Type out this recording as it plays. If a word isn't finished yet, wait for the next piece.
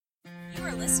You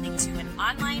are listening to an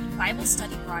online Bible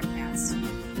study broadcast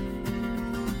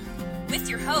with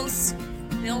your hosts,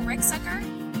 Bill Ricksucker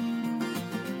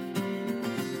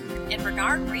and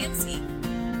Bernard Ramsey.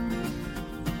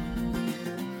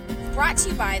 Brought to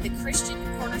you by the Christian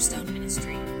Cornerstone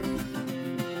Ministry.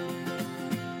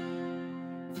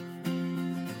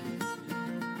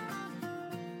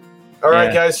 All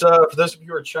right, guys, for those of you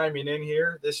who are chiming in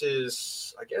here, this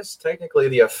is, I guess, technically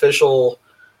the official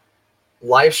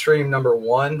live stream number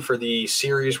 1 for the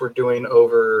series we're doing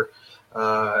over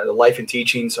the life and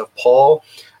teachings of Paul.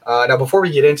 Now, before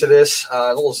we get into this,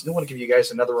 I want to give you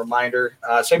guys another reminder.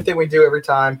 Same thing we do every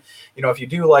time. You know, if you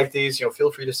do like these,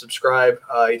 feel free to subscribe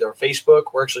either on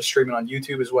Facebook. We're actually streaming on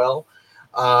YouTube as well.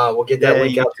 We'll get that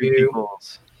link out to you.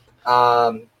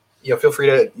 Feel free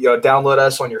to download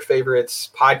us on your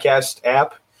favorites podcast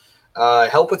app.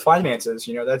 Help with finances,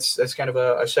 that's kind of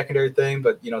a secondary thing,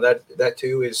 but that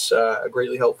too is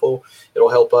greatly helpful. It'll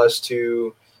help us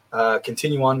to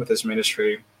continue on with this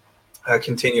ministry,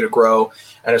 continue to grow,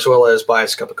 and as well as buy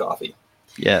us a cup of coffee.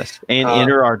 Yes, and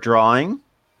enter our drawing.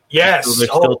 Yes, so there's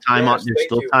still time on. There's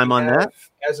still time on that.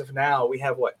 As of now, we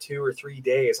have 2 or 3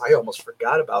 days. I almost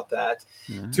forgot about that.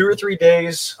 2 or 3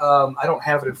 days. I don't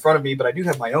have it in front of me, but I do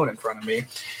have my own in front of me.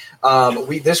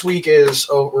 This week is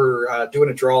we're doing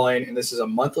a drawing, and this is a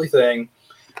monthly thing.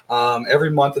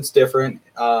 Every month it's different,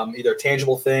 either a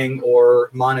tangible thing or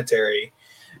monetary.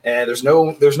 And there's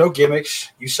no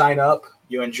gimmicks. You sign up,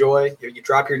 you enjoy, you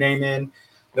drop your name in.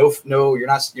 No, you're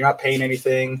not paying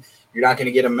anything. You're not going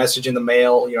to get a message in the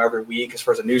mail, every week as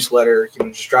far as a newsletter. You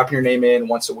can just drop your name in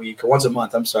once a week or once a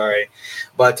month. I'm sorry.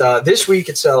 But this week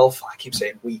itself, I keep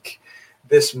saying week.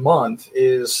 This month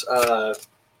is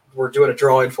we're doing a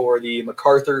drawing for the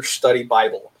MacArthur Study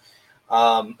Bible.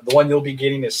 The one you'll be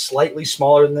getting is slightly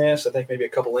smaller than this. I think maybe a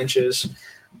couple inches,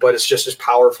 but it's just as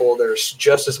powerful. There's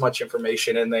just as much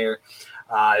information in there.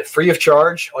 Free of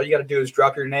charge. All you got to do is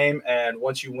drop your name, and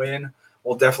once you win,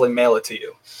 we'll definitely mail it to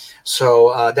you.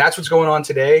 So that's what's going on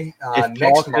today. If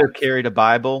Paul could have carried a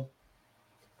Bible,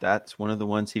 that's one of the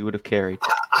ones he would have carried.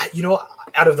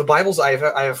 Out of the Bibles I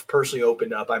have personally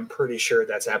opened up, I'm pretty sure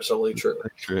that's absolutely true.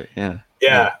 True. Yeah.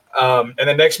 And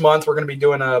then next month we're going to be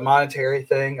doing a monetary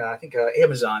thing. I think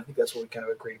Amazon. I think that's what we kind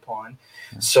of agreed upon.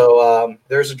 Yeah. So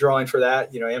there's a drawing for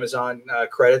that. Amazon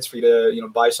credits for you to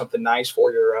buy something nice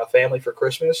for your family for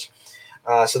Christmas.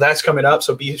 So that's coming up.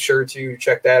 So be sure to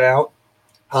check that out.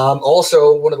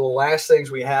 Also, one of the last things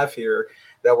we have here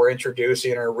that we're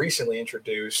introducing or recently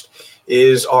introduced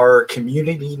is our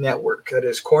community network. That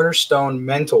is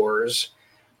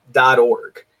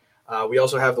cornerstonementors.org. We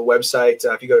also have the website.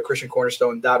 If you go to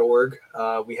christiancornerstone.org,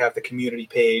 we have the community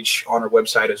page on our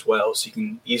website as well, so you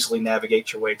can easily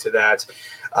navigate your way to that.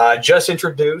 Just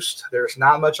introduced. There's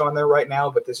not much on there right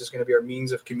now, but this is going to be our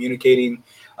means of communicating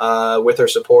with our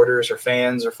supporters, our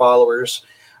fans, our followers.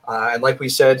 And like we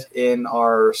said in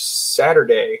our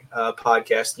Saturday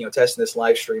podcast, testing this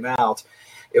live stream out,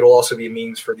 it'll also be a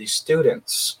means for the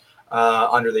students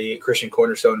under the Christian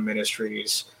Cornerstone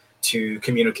Ministries to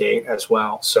communicate as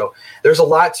well. So there's a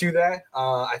lot to that.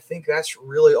 I think that's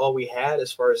really all we had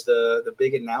as far as the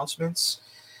big announcements.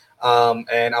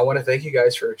 And I want to thank you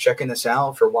guys for checking this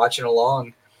out, for watching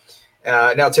along.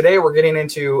 Now, today we're getting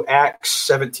into Acts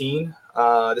 17.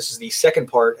 This is the second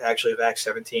part, actually, of Acts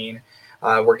 17.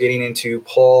 We're getting into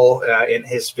Paul in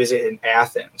his visit in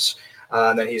Athens.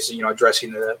 Then he's,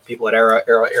 addressing the people at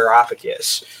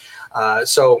Areopagus.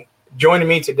 So joining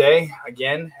me today,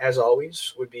 again, as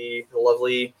always, would be the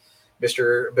lovely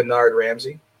Mr. Bernard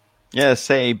Ramsey. Yes,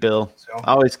 hey, Bill.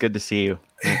 Always good to see you.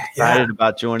 I'm excited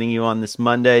about joining you on this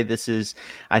Monday. This is,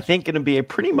 I think, going to be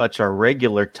pretty much our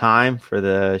regular time for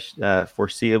the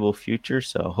foreseeable future.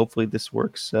 So hopefully this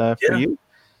works for you.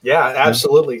 Yeah,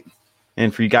 absolutely.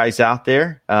 And for you guys out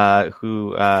there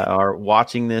who are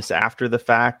watching this after the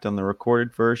fact on the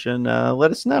recorded version,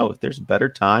 let us know if there's a better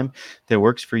time that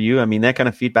works for you. I mean, that kind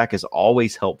of feedback is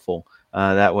always helpful.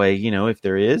 That way, if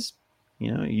there is,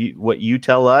 what you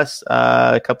tell us,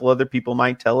 a couple other people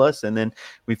might tell us, and then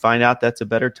we find out that's a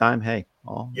better time. Hey,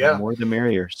 the more the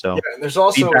merrier. So and there's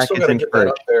also, we're still going to get that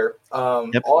up there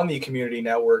on the community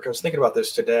network. I was thinking about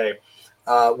this today.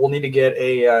 We'll need to get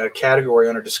a category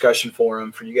on our discussion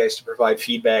forum for you guys to provide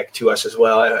feedback to us as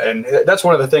well. And that's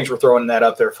one of the things we're throwing that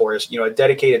up there for is, a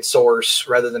dedicated source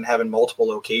rather than having multiple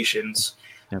locations.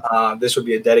 Yep. This would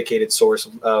be a dedicated source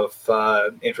of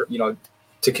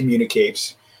to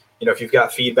communicate. If you've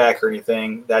got feedback or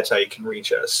anything, that's how you can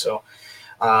reach us. So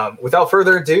without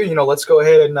further ado, let's go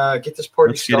ahead and get this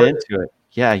party started. Get into it.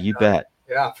 Yeah, you bet.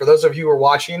 Yeah. For those of you who are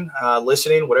watching,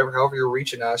 listening, however you're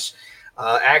reaching us,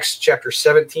 Acts chapter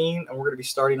 17, and we're going to be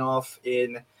starting off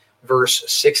in verse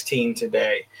 16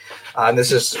 today. And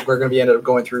we're going to be ended up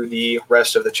going through the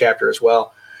rest of the chapter as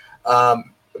well.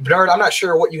 Bernard, I'm not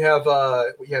sure what you have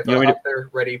up there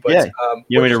ready, but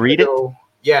you want me to read it?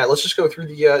 Yeah, let's just go through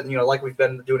the like we've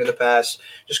been doing in the past.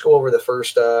 Just go over the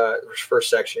first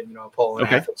section. Paul and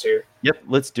Athens here. Yep,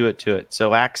 let's do it to it.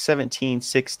 So Acts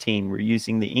 17:16. We're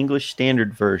using the English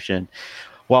Standard Version.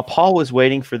 While Paul was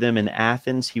waiting for them in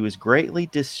Athens, he was greatly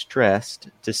distressed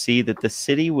to see that the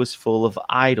city was full of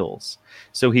idols.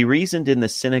 So he reasoned in the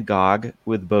synagogue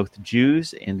with both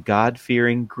Jews and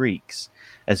God-fearing Greeks,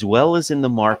 as well as in the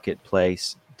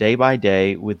marketplace, day by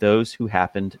day, with those who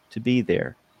happened to be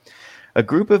there. A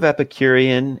group of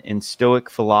Epicurean and Stoic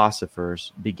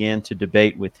philosophers began to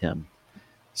debate with him.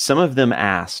 Some of them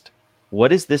asked,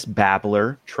 "What is this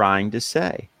babbler trying to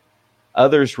say?"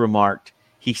 Others remarked,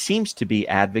 "He seems to be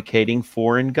advocating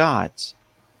foreign gods."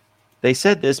 They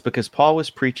said this because Paul was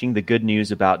preaching the good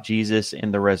news about Jesus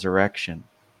and the resurrection.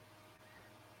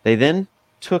 They then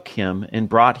took him and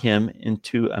brought him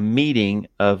into a meeting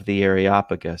of the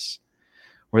Areopagus,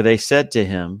 where they said to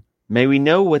him, "May we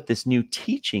know what this new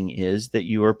teaching is that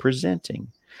you are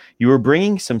presenting? You are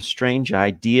bringing some strange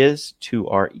ideas to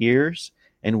our ears,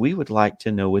 and we would like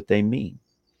to know what they mean."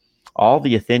 All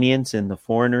the Athenians and the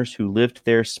foreigners who lived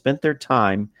there spent their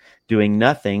time doing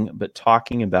nothing but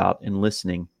talking about and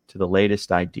listening to the latest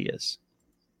ideas.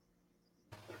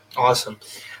 Awesome.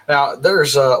 Now,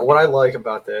 there's what I like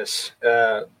about this.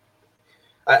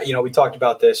 We talked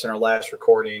about this in our last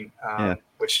recording,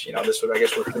 which this would, I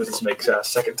guess, we're going to make a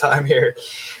second time here.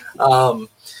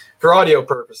 For audio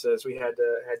purposes, we had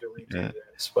to redo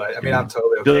this, but I mean, I'm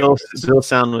totally okay with this. Bill's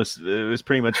sound was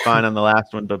pretty much fine on the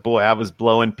last one, but boy, I was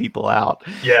blowing people out.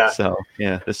 Yeah. So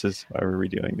this is why we're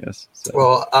redoing this. So.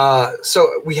 Well,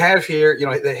 so we have here,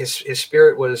 his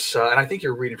spirit was, and I think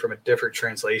you're reading from a different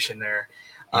translation there.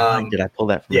 Did I pull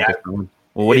that from a different one?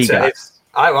 Well, what do you got?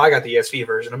 I got the ESV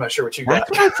version. I'm not sure what you got.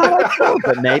 That's what I thought,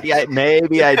 but maybe I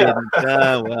didn't.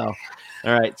 Well.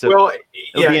 All right. So it'll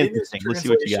be interesting. Let's see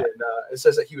what you got. It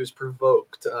says that he was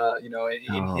provoked. In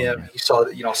him, he saw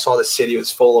that saw the city was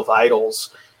full of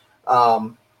idols.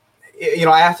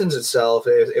 Athens itself,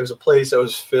 it was a place that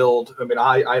was filled. I mean,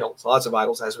 idols, lots of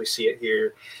idols, as we see it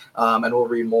here, and we'll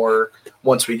read more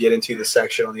once we get into the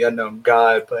section on the unknown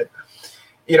God. But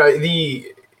I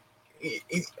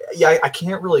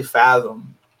can't really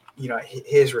fathom,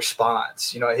 his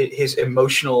response. His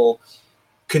emotional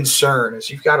concern is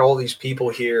you've got all these people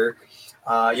here.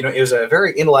 It was a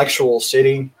very intellectual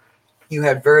city. You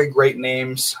had very great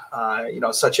names,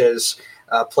 such as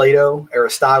Plato,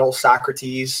 Aristotle,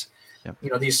 Socrates. Yep.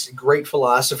 These great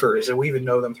philosophers, and we even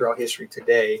know them throughout history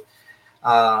today.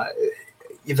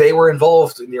 They were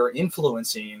involved. They were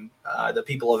influencing the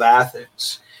people of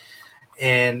Athens,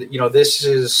 and this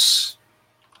is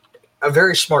a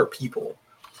very smart people.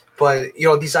 But,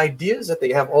 these ideas that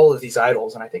they have all of these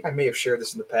idols, and I think I may have shared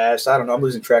this in the past. I don't know. I'm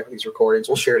losing track of these recordings.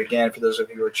 We'll share it again for those of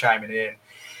you who are chiming in,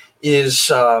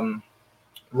 is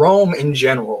Rome in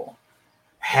general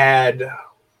had,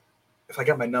 if I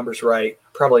got my numbers right,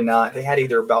 probably not. They had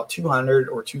either about 200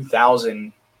 or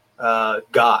 2,000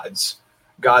 gods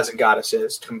and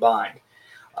goddesses combined.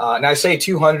 And I say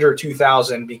 200 or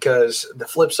 2,000 because the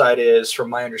flip side is,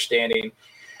 from my understanding,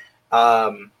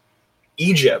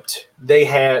 Egypt, they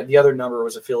had the other number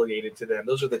was affiliated to them.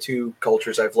 Those are the two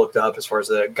cultures I've looked up as far as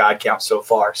the god count so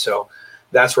far. So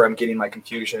that's where I'm getting my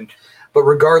confusion. But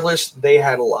regardless, they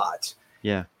had a lot.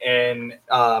 Yeah. And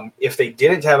if they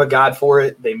didn't have a god for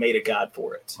it, they made a god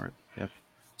for it. Right. Yeah.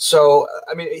 So,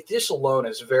 I mean, this alone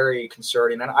is very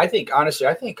concerning. And I think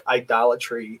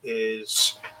idolatry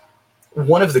is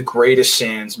one of the greatest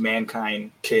sins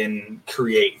mankind can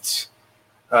create.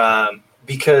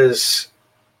 Because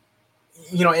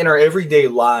in our everyday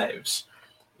lives,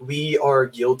 we are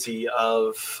guilty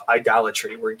of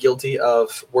idolatry. We're guilty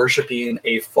of worshiping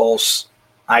a false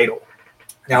idol.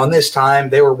 Now, in this time,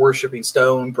 they were worshiping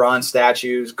stone, bronze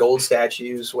statues, gold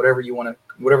statues, whatever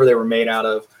they were made out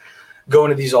of, going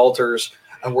to these altars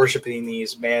and worshiping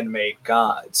these man-made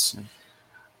gods.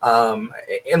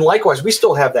 And likewise, we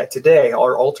still have that today.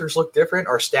 Our altars look different.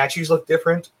 Our statues look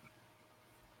different.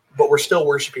 But we're still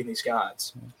worshiping these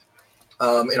gods.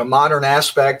 In a modern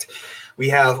aspect, we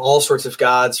have all sorts of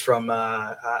gods from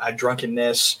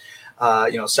drunkenness,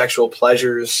 sexual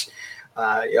pleasures,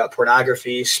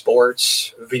 pornography,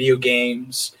 sports, video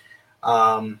games.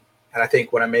 And I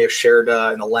think what I may have shared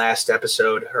in the last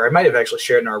episode, or I might have actually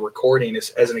shared in our recording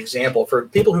as an example, for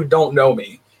people who don't know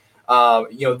me,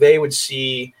 they would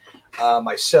see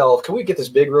myself. Can we get this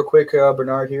big real quick,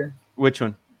 Bernard, here? Which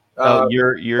one?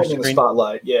 your put me in the screen.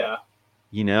 spotlight. Yeah.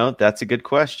 That's a good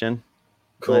question.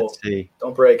 Cool. Let's see.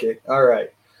 Don't break it. All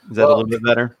right. Is that a little bit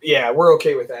better? Yeah, we're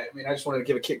okay with that. I mean, I just wanted to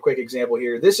give a quick example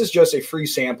here. This is just a free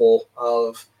sample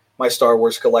of my Star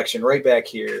Wars collection right back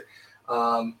here.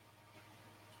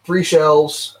 3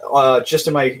 shelves, just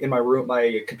in my room,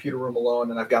 my computer room alone,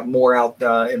 and I've got more out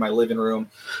in my living room,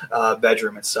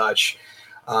 bedroom, and such.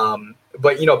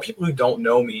 But people who don't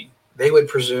know me, they would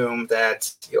presume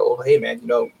that hey man,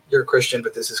 you're a Christian,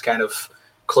 but this is kind of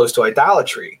close to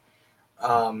idolatry.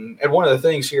 And one of the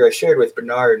things here I shared with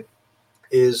Bernard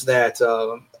is that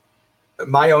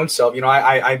my own self,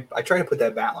 I try to put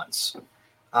that balance.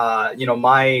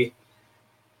 My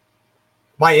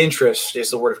interest is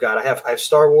the Word of God. I have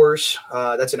Star Wars.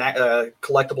 That's a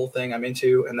collectible thing I'm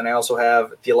into, and then I also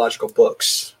have theological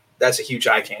books. That's a huge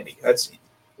eye candy. That's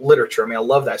literature. I mean, I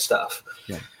love that stuff.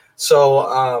 Yeah. So,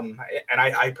 and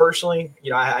I personally,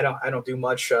 I don't do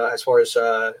much as far as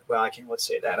let's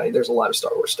say that there's a lot of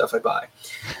Star Wars stuff I buy.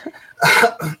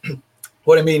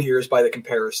 What I mean here is by the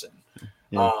comparison.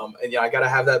 Yeah. And I got to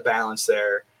have that balance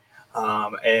there.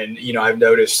 And I've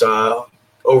noticed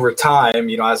over time,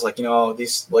 I was like,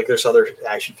 these, like, there's other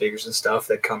action figures and stuff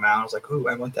that come out. I was like, ooh,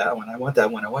 I want that one. I want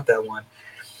that one. I want that one.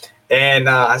 And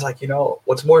I was like,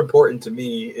 what's more important to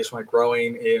me is my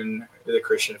growing in the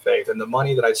Christian faith, and the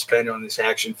money that I spend on this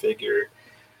action figure,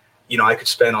 I could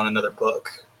spend on another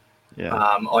book,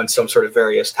 on some sort of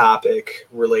various topic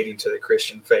relating to the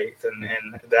Christian faith.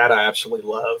 And that I absolutely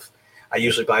love. I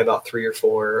usually buy about 3 or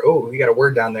 4. Oh, you got a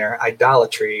word down there.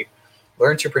 Idolatry.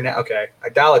 Learn to pronounce. Okay.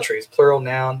 Idolatry is plural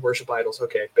noun, worship idols.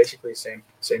 Okay. Basically same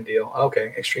deal.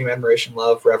 Okay. Extreme admiration,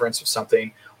 love, reverence of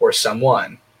something or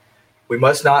someone. We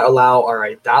must not allow our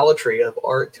idolatry of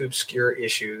art to obscure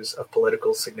issues of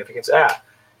political significance.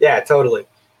 Yeah, totally.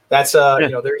 That's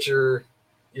there's your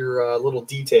little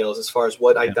details as far as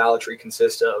what idolatry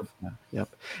consists of. Yep.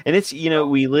 And it's,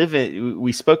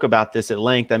 we spoke about this at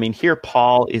length. I mean, here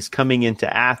Paul is coming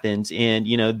into Athens, and,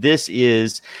 this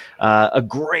is a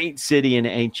great city in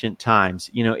ancient times.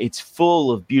 It's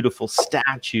full of beautiful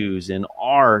statues and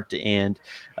art, and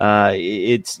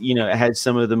it has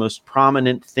some of the most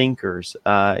prominent thinkers.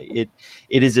 It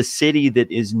is a city that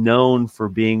is known for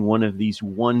being one of these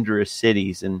wondrous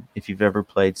cities. And if you've ever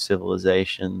played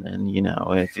Civilization, then,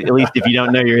 at least if you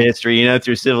don't know your history,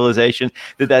 through Civilization,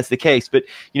 that's the case. But,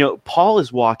 Paul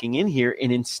is walking in here,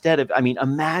 and instead of,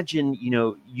 imagine,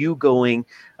 you going,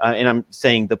 and I'm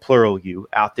saying the plural you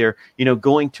out there,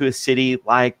 going to a city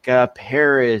like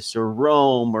Paris or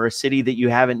Rome, or a city that you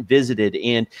haven't visited,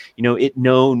 and,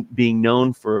 being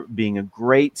known for being a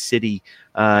great city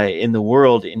in the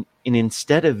world. And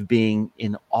instead of being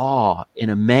in awe and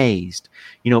amazed,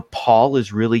 Paul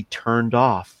is really turned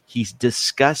off. He's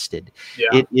disgusted.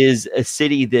 Yeah. It is a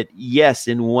city that, yes,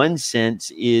 in one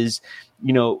sense is,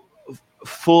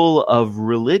 full of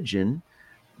religion,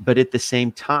 but at the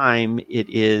same time, it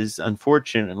is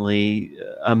unfortunately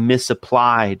a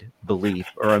misapplied belief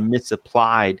or a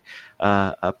misapplied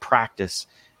a practice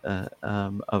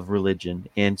of religion.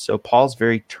 And so Paul's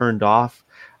very turned off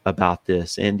about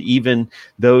this. And even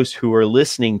those who are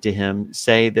listening to him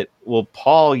say that, well,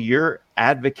 Paul, you're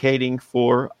advocating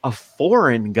for a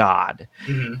foreign God.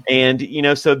 Mm-hmm.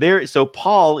 And, so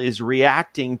Paul is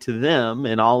reacting to them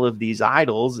and all of these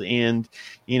idols, and,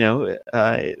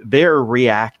 they're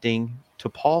reacting to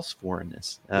Paul's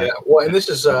foreignness. Well, and this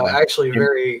is actually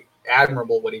very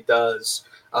admirable what he does.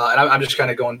 And I'm just kind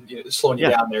of slowing you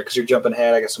down there because you're jumping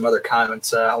ahead. I got some other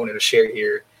comments I wanted to share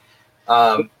here.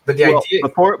 But the idea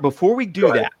before we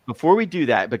do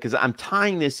that, because I'm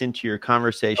tying this into your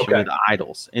conversation with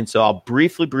idols, and so I'll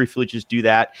briefly just do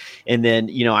that, and then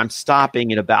I'm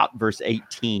stopping at about verse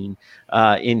 18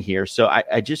 in here. So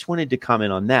I just wanted to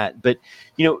comment on that, but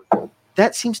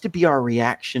that seems to be our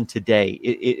reaction today,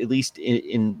 at least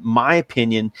in my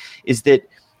opinion, is that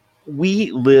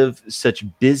we live such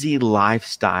busy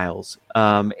lifestyles,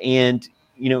 and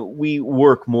we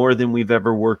work more than we've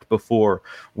ever worked before.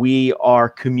 We are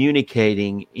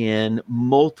communicating in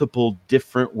multiple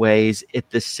different ways at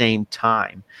the same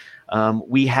time.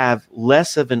 We have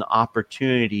less of an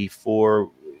opportunity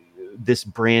for this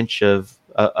branch of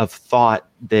thought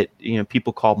that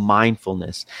people call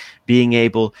mindfulness, being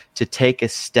able to take a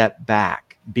step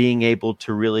back, being able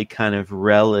to really kind of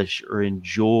relish or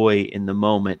enjoy in the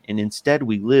moment. And instead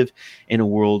we live in a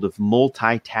world of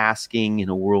multitasking, in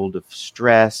a world of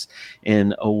stress,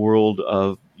 in a world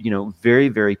of, very,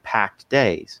 very packed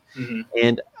days. Mm-hmm.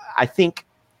 And I think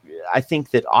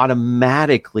that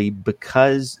automatically,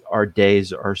 because our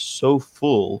days are so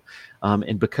full,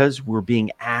 and because we're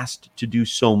being asked to do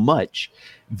so much,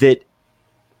 that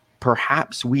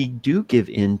perhaps we do give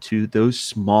into those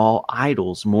small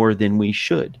idols more than we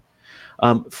should.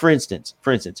 For instance,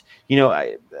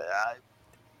 Netflix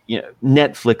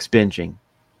binging,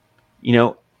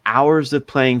 hours of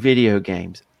playing video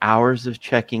games, hours of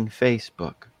checking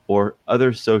Facebook or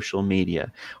other social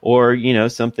media, or,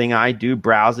 something I do,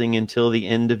 browsing until the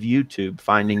end of YouTube,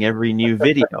 finding every new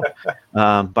video.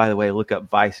 By the way, look up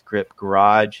Vice Grip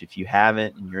Garage if you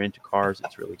haven't and you're into cars.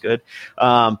 It's really good.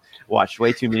 Watched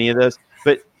way too many of those.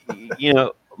 But,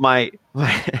 my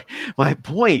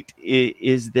point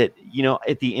is that,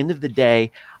 at the end of the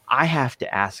day, I have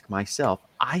to ask myself,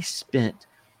 I spent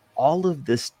all of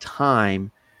this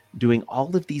time doing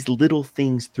all of these little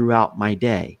things throughout my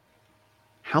day.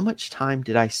 How much time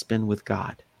did I spend with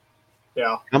God?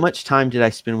 Yeah. How much time did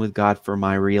I spend with God for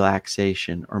my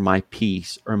relaxation or my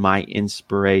peace or my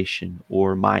inspiration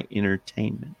or my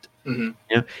entertainment?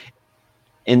 Mm-hmm.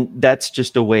 And that's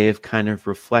just a way of kind of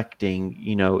reflecting,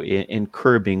 and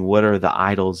curbing what are the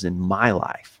idols in my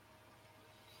life.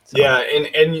 So. Yeah,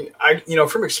 and I,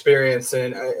 from experience,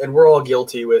 and we're all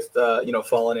guilty with,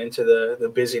 falling into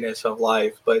the busyness of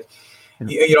life. But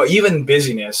even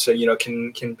busyness,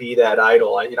 can be that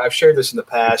idol. I've shared this in the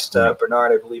past,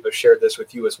 Bernard. I believe I've shared this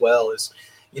with you as well. Is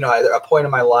at a point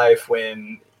in my life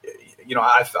when,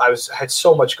 had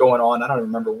so much going on. I don't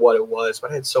remember what it was,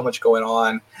 but I had so much going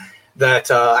on that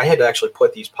I had to actually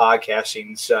put these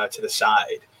podcastings to the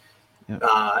side.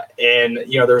 And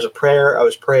there was a prayer I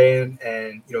was praying,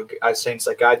 and I was saying, it's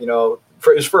like, God, it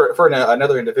was for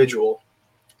another individual,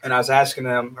 and I was asking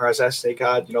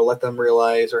God, let them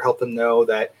realize or help them know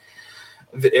that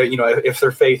if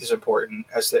their faith is important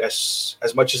as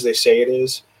much as they say it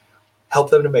is, help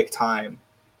them to make time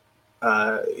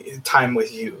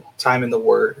with you, time in the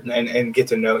Word, and get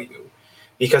to know you,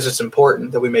 because it's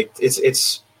important that we make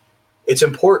it's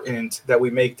important that we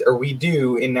make, or we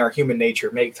do in our human nature,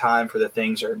 make time for the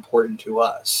things that are important to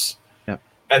us. Yep.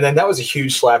 And then that was a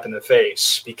huge slap in the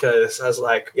face, because I was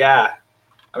like, yeah,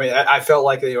 I felt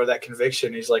like, that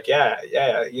conviction. He's like, yeah.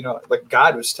 Like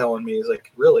God was telling me, he's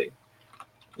like, really,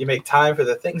 you make time for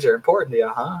the things that are important to you,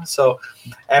 huh? So,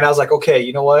 and I was like, okay,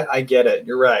 you know what? I get it.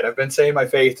 You're right. I've been saying my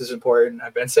faith is important.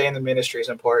 I've been saying the ministry is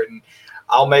important.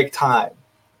 I'll make time.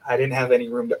 I didn't have any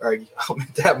room to argue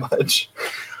that much.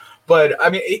 But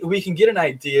we can get an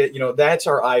idea, that's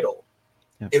our idol.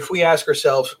 Yeah. If we ask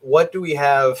ourselves, what do we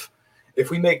have, if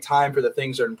we make time for the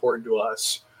things that are important to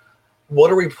us, what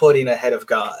are we putting ahead of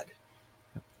God?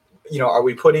 Are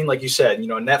we putting, like you said,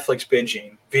 Netflix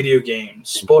binging, video games,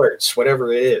 sports,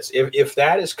 whatever it is? If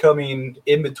that is coming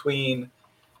in between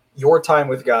your time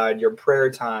with God, your prayer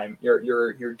time,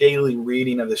 your daily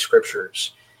reading of the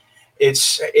scriptures,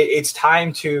 it's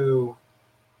time to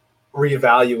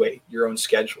reevaluate your own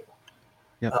schedule.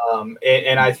 Yep.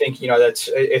 And I think,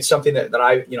 it's something that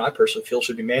I personally feel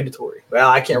should be mandatory. Well,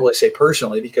 I can't really say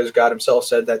personally, because God himself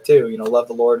said that too. Love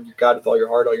the Lord your God with all your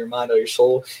heart, all your mind, all your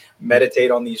soul. Meditate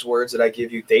on these words that I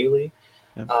give you daily.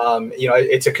 Yep.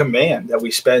 It's a command that we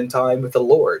spend time with the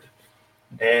Lord.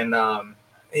 And, and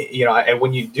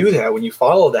when you do that, when you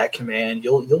follow that command,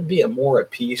 you'll be more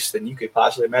at peace than you could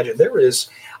possibly imagine.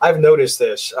 I've noticed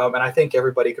this, and I think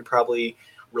everybody could probably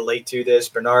relate to this.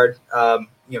 Bernard, go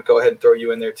ahead and throw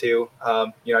you in there too.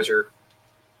 As your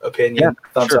opinion,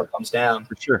 thumbs up, thumbs down.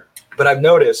 For sure. But I've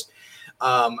noticed,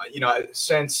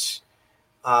 since,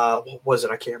 what was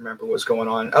it? I can't remember what was going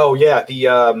on. Oh yeah.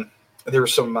 There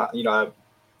was some, I want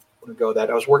to go that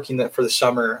I was working for the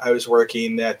summer. I was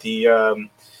working at the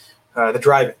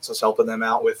drive-ins. So I was helping them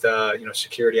out with,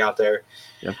 security out there.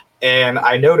 Yeah. And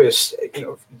I noticed,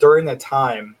 during that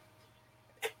time,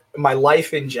 my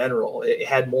life in general, it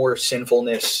had more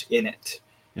sinfulness in it.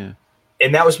 Yeah.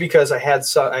 And that was because I had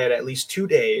at least 2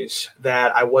 days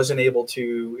that I wasn't able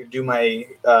to do my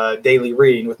daily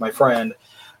reading with my friend.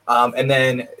 And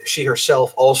then she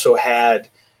herself also had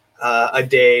a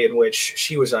day in which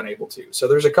she was unable to. So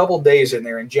there's a couple of days in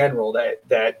there in general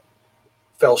that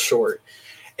fell short.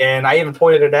 And I even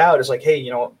pointed it out as like, hey,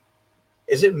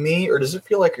 is it me, or does it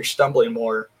feel like you're stumbling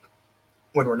more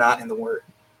when we're not in the Word?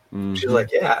 Mm-hmm. She's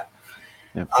like, yeah.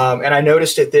 Yep. And I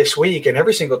noticed it this week, and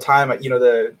every single time,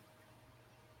 the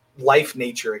life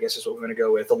nature, I guess is what we're going to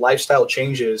go with. The lifestyle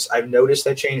changes. I've noticed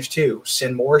that change too.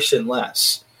 Sin more, sin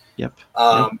less. Yep.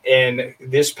 And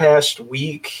this past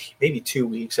week, maybe 2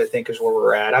 weeks, I think is where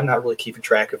we're at. I'm not really keeping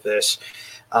track of this.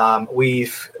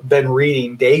 We've been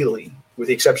reading daily, with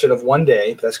the exception of one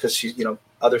day. That's because she's,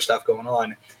 other stuff going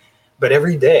on. But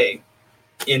every day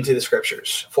into the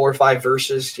scriptures, 4 or 5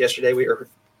 verses. Yesterday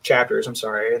chapters, I'm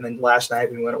sorry. And then last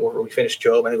night we finished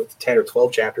Job, I think with 10 or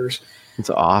 12 chapters.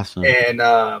 It's awesome. And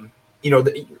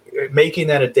making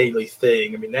that a daily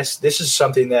thing. I mean, this is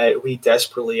something that we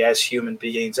desperately, as human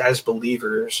beings, as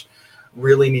believers,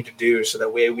 really need to do, so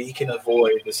that way we can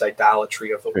avoid this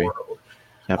idolatry of the world.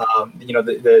 Yep.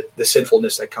 The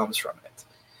sinfulness that comes from it.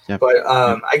 Yep. But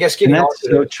I guess getting on to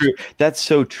so true. That's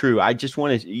so true. I just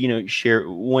want to, share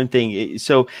one thing.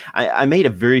 So I made a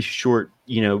very short,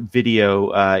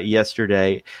 video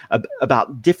yesterday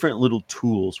about different little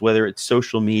tools, whether it's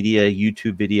social media,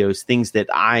 YouTube videos, things that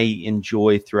I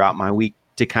enjoy throughout my week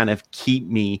to kind of keep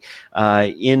me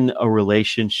in a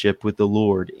relationship with the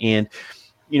Lord. And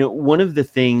one of the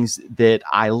things that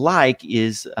I like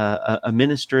is a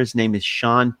minister. His name is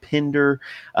Sean Pender.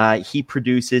 He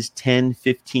produces 10,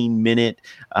 15-minute,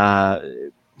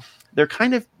 they're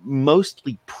kind of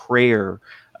mostly prayer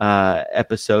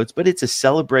episodes, but it's a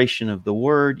celebration of the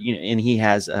word, and he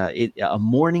has a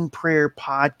morning prayer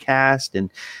podcast, and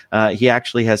he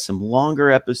actually has some longer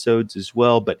episodes as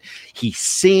well, but he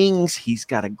sings. He's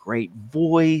got a great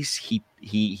voice.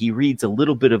 He reads a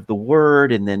little bit of the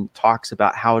word and then talks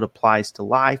about how it applies to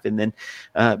life, and then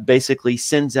basically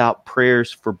sends out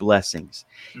prayers for blessings.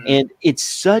 Mm-hmm. And it's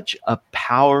such a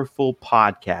powerful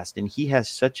podcast, and he has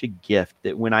such a gift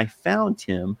that when I found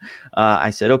him,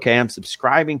 I said, okay, I'm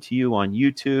subscribing to you on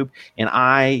YouTube. And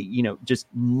I, just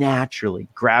naturally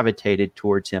gravitated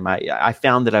towards him. I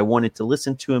found that I wanted to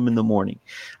listen to him in the morning.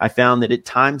 I found that at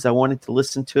times I wanted to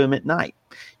listen to him at night.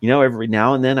 Every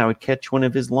now and then I would catch one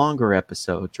of his longer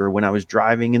episodes, or when I was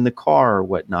driving in the car or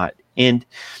whatnot. And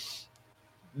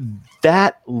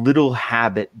that little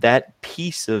habit, that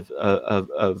piece of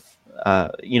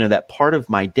that part of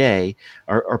my day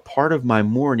or part of my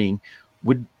morning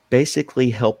would basically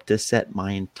help to set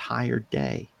my entire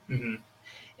day. Mm-hmm.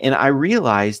 And I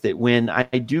realized that when I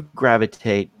do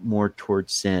gravitate more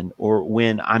towards sin, or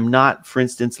when I'm not, for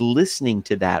instance, listening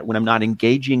to that, when I'm not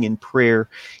engaging in prayer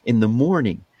in the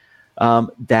morning,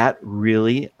 that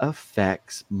really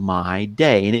affects my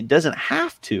day. And it doesn't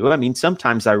have to. I mean,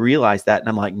 sometimes I realize that and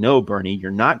I'm like, no, Bernie, you're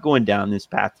not going down this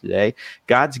path today.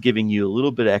 God's giving you a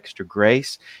little bit of extra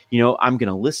grace. I'm going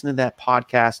to listen to that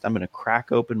podcast. I'm going to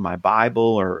crack open my Bible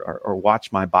or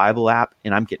watch my Bible app,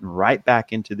 and I'm getting right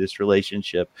back into this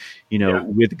relationship,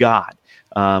 with God,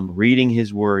 reading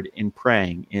his word and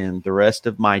praying. And the rest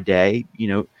of my day,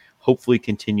 hopefully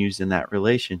continues in that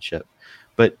relationship.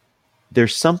 But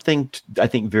there's something, I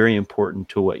think, very important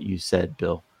to what you said,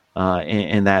 Bill,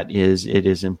 and that is it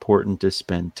is important to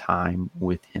spend time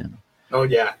with him. Oh,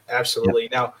 yeah, absolutely.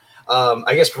 Yep. Now,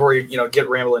 I guess before you get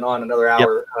rambling on another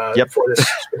hour for this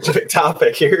specific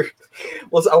topic here,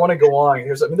 I want to go on.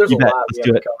 There's a lot we have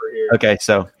to cover here. Okay,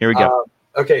 so here we go.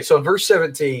 Okay, so in verse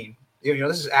 17,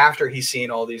 this is after he's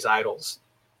seen all these idols.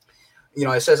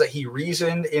 It says that he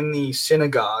reasoned in the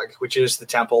synagogue, which is the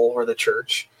temple or the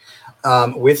church,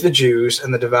 with the Jews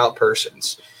and the devout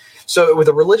persons. So with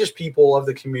the religious people of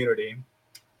the community,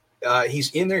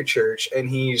 he's in their church and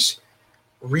he's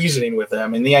reasoning with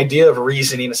them. And the idea of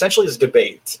reasoning essentially is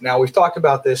debate. Now, we've talked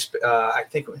about this. I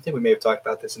think we may have talked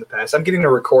about this in the past. I'm getting the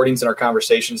recordings and our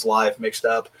conversations live mixed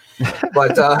up.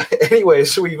 But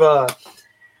anyways, we've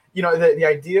the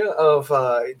idea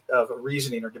of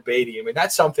reasoning or debating. I mean,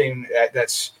 that's something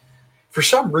that's, for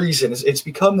some reason, it's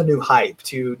become the new hype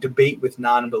to debate with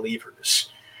non-believers.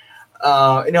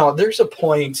 There's a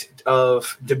point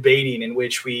of debating in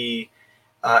which we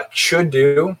should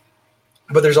do,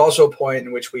 but there's also a point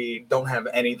in which we don't have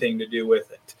anything to do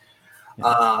with it.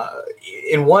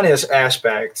 In one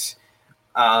aspect,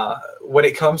 when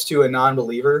it comes to a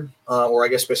non-believer, or I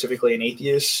guess specifically an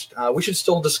atheist, we should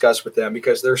still discuss with them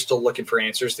because they're still looking for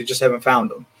answers. They just haven't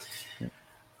found them.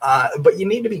 But you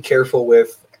need to be careful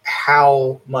with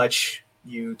how much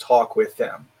you talk with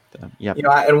them. Yep.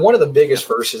 And one of the biggest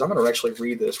verses, I'm going to actually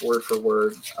read this word for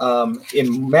word,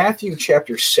 in Matthew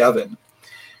chapter 7.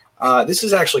 This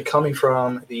is actually coming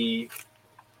from the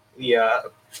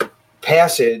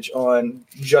passage on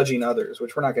judging others,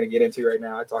 which we're not going to get into right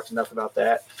now. I talked enough about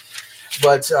that.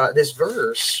 But this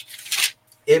verse,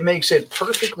 it makes it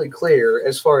perfectly clear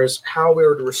as far as how we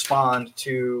are to respond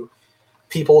to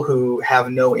people who have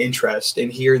no interest in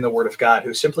hearing the word of God,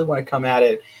 who simply want to come at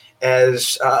it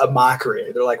as a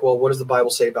mockery. They're like, well, what does the Bible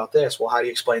say about this? Well, how do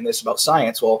you explain this about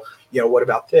science? Well, what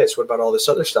about this? What about all this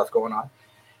other stuff going on?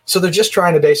 So they're just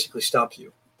trying to basically stump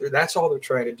you. That's all they're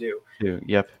trying to do.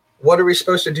 Yep. What are we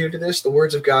supposed to do to this? The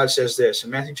words of God says this in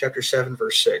Matthew chapter 7,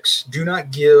 verse 6. Do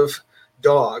not give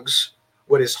dogs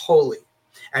what is holy,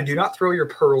 and do not throw your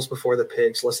pearls before the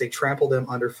pigs, lest they trample them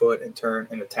underfoot and turn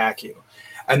and attack you.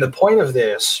 And the point of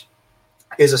this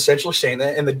is essentially saying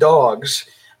that, and the dogs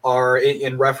are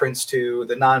in reference to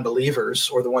the non-believers,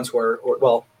 or the ones who are,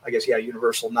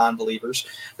 universal non-believers,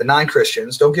 the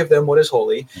non-Christians. Don't give them what is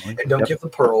holy, and don't give the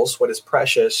pearls what is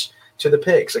precious to the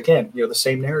pigs. Again, the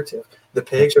same narrative. The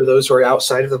pigs are those who are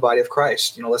outside of the body of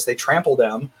Christ. Lest they trample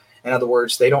them. In other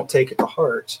words, they don't take it to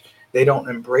heart. They don't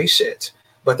embrace it,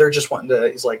 but they're just wanting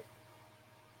to,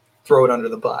 throw it under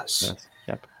the bus. Yes.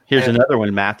 Yep. Here's another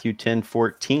one, Matthew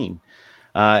 10:14.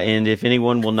 And if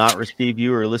anyone will not receive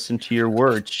you or listen to your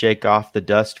words, shake off the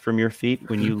dust from your feet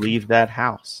when you leave that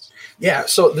house. Yeah,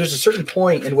 so there's a certain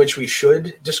point in which we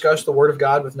should discuss the word of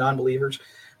God with non-believers.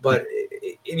 But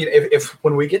if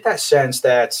when we get that sense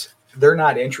that they're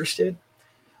not interested,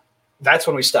 that's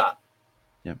when we stop.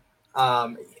 Yep.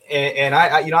 And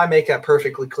I make that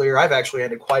perfectly clear. I've actually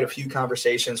had quite a few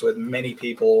conversations with many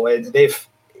people, and they've,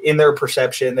 in their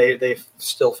perception, they've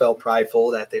still felt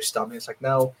prideful that they've stumbled. It's like,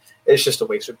 no, it's just a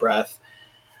waste of breath.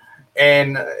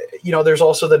 And, there's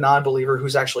also the non-believer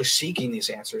who's actually seeking these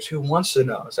answers, who wants to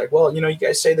know. It's like, well, you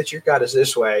guys say that your God is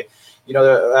this way.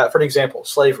 For an example,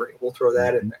 slavery. We'll throw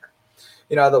that in there.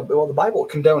 The Bible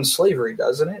condones slavery,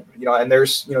 doesn't it? And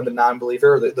there's, the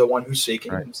non-believer, the one who's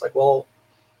seeking. Right. And it's like, well,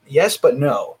 yes, but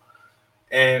no.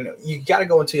 And you got to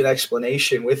go into an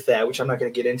explanation with that, which I'm not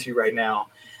going to get into right now.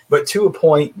 But to a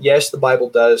point, yes, the Bible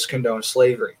does condone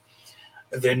slavery.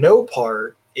 The no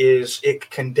part is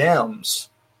it condemns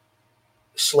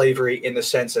slavery in the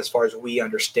sense as far as we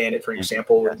understand it. For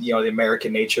example, the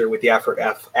American nature with the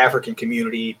African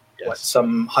community,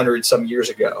 some years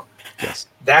ago. Yes,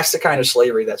 that's the kind of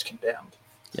slavery that's condemned.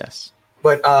 Yes,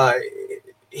 but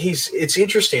it's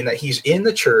interesting that he's in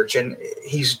the church and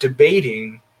he's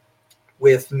debating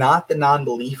with not the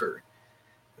non-believer,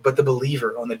 but the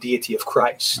believer on the deity of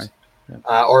Christ. Right.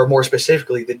 Yeah. Or more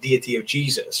specifically, the deity of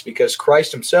Jesus, because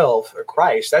Christ himself, or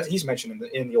Christ, he's mentioned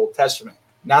in the Old Testament,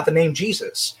 not the name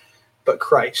Jesus, but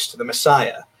Christ, the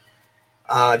Messiah,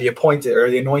 the appointed or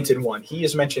the anointed one. He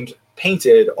is mentioned,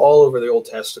 painted all over the Old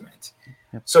Testament.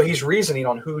 Yep. So he's reasoning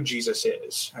on who Jesus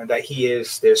is, and that he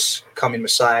is this coming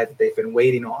Messiah that they've been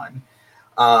waiting on.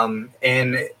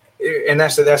 And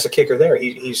that's the kicker there.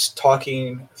 He's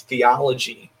talking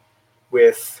theology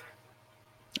with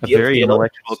a very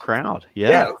intellectual crowd.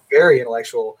 Yeah, very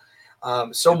intellectual.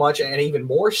 So much, and even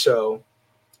more so,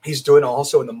 he's doing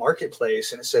also in the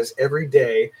marketplace, and it says every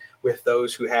day with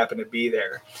those who happen to be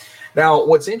there. Now,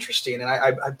 what's interesting, and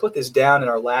I put this down in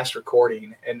our last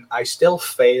recording, and I still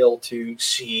fail to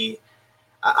see.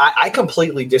 I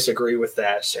completely disagree with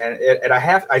that, and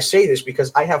I say this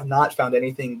because I have not found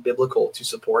anything biblical to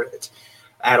support it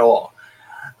at all.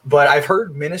 But I've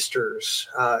heard ministers.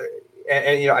 I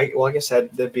guess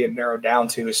that'd be narrowed down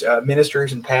to is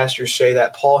ministers and pastors say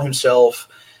that Paul himself,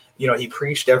 he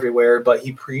preached everywhere, but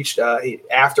he preached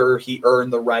after he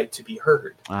earned the right to be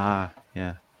heard. Yeah.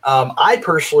 I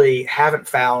personally haven't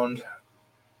found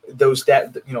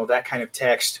that kind of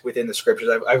text within the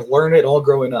scriptures. I've learned it all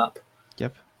growing up.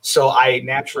 Yep. So I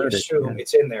naturally assume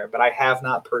it's in there, but I have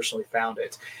not personally found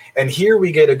it. And here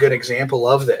we get a good example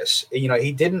of this.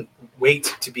 He didn't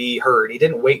wait to be heard. He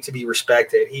didn't wait to be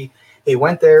respected. He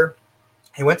went there.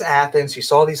 He went to Athens. He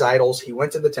saw these idols. He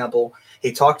went to the temple.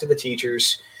 He talked to the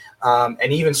teachers.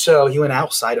 And even so, he went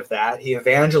outside of that. He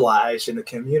evangelized in the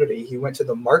community. He went to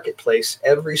the marketplace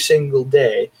every single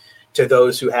day to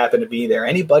those who happened to be there.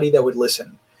 Anybody that would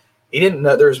listen. He didn't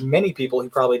know. There's many people he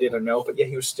probably didn't know, but yet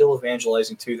he was still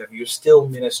evangelizing to them. He was still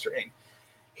ministering.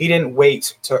 He didn't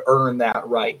wait to earn that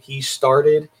right. He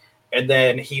started, and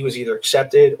then he was either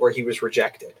accepted or he was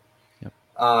rejected. Yep.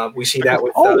 We see that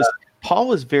with Paul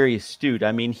was very astute.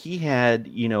 I mean, he had,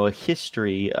 a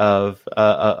history of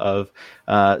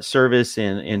service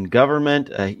in government.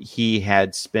 He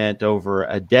had spent over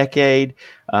a decade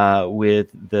with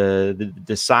the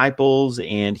disciples,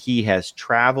 and he has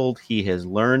traveled. He has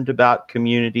learned about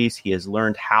communities. He has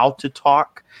learned how to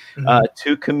talk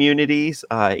to communities.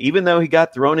 Even though he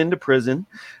got thrown into prison,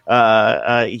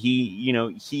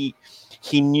 he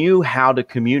knew how to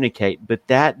communicate, but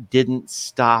that didn't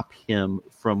stop him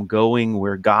from going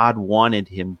where God wanted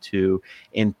him to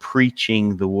and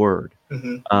preaching the word.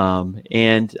 Mm-hmm.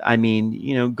 And I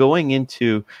mean, going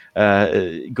into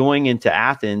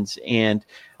Athens and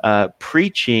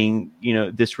preaching,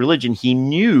 this religion, he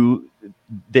knew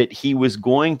that he was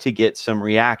going to get some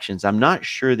reactions. I'm not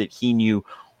sure that he knew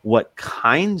what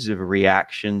kinds of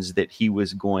reactions that he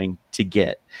was going to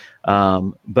get.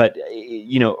 But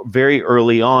very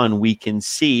early on, we can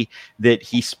see that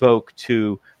he spoke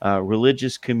to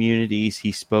religious communities.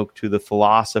 He spoke to the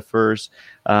philosophers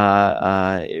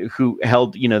who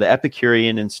held, the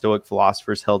Epicurean and Stoic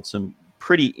philosophers held some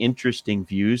pretty interesting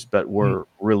views, but were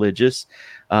religious.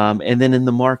 And then in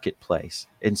the marketplace.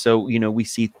 And so, we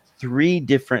see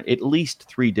at least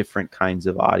three different kinds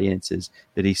of audiences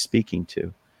that he's speaking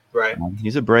to. Right.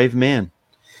 He's a brave man.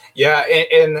 Yeah,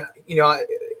 and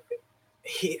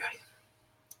he's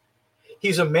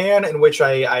a man in which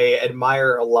I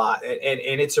admire a lot,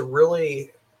 and it's a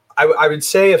really, I would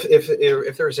say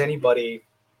if there's anybody,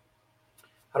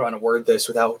 how do I want to word this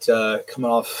without coming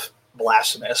off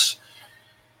blasphemous?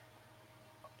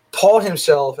 Paul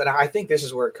himself, and I think this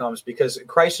is where it comes, because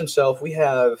Christ himself, we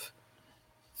have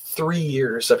 3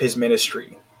 years of his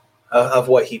ministry, of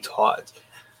what he taught.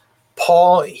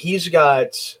 Paul, he's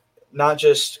got not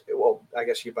just, well, I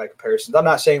guess you by comparison, I'm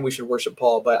not saying we should worship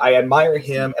Paul, but I admire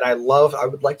him, and I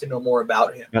would like to know more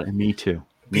about him. Me too.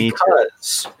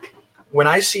 Because when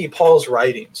I see Paul's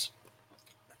writings,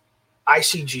 I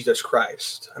see Jesus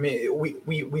Christ. I mean,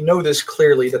 we know this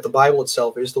clearly, that the Bible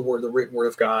itself is the written word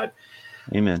of God.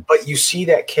 Amen. But you see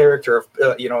that character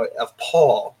of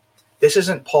Paul. This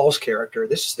isn't Paul's character.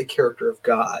 This is the character of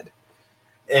God.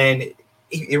 And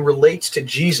it relates to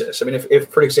Jesus. I mean, if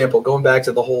for example, going back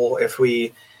to the whole, if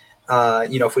we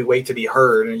wait to be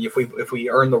heard, and if we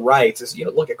earn the right,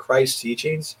 look at Christ's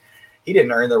teachings. He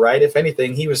didn't earn the right. If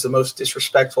anything, he was the most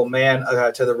disrespectful man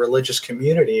to the religious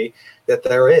community that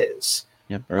there is.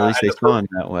 Yep, or at least they saw him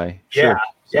that way. Yeah, sure.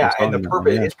 yeah. And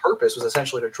his purpose was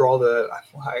essentially to draw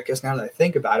I guess now that I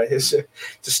think about it, is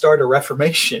to start a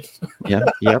reformation.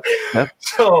 Yep.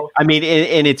 So, I mean,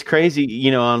 and it's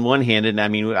crazy, on one hand, and I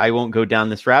mean, I won't go down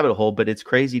this rabbit hole, but it's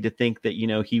crazy to think that,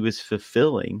 he was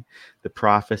fulfilling the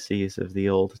prophecies of the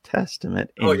Old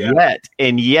Testament.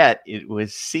 And yet it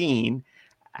was seen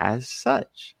as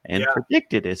such and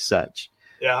predicted as such.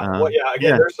 Yeah.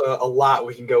 There's a lot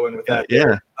we can go in with that.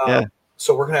 Yeah.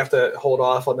 So we're going to have to hold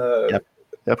off on the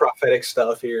prophetic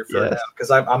stuff here for now, because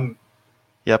I'm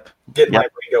getting my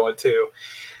brain going too.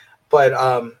 But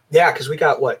because we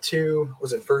got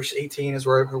verse 18 is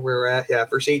where we're at. Yeah,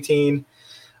 verse 18.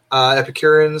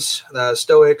 Epicureans, the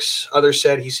Stoics, others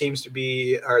said he seems to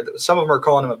be, or some of them are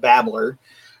calling him a babbler.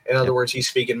 In other words, he's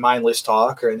speaking mindless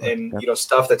talk and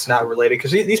stuff that's not related.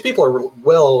 Because these people are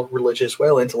well religious,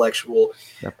 well intellectual.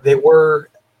 They were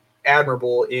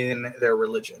admirable in their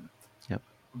religion.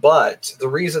 But the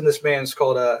reason this man's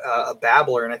called a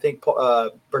babbler, and I think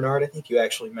Bernard, I think you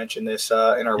actually mentioned this in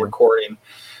our recording,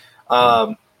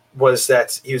 was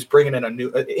that he was bringing in he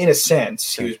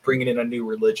was bringing in a new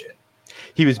religion.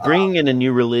 He was bringing in a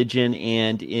new religion,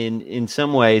 and in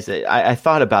some ways, I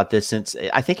thought about this since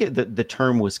I think the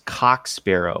term was cock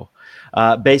sparrow,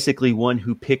 basically one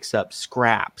who picks up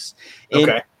scraps.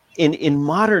 And in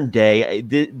modern day,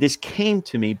 this came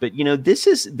to me, but this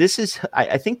is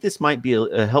I think this might be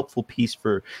a helpful piece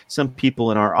for some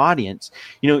people in our audience.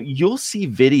 You'll see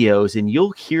videos and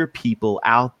you'll hear people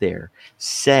out there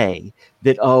say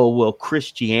that, oh, well,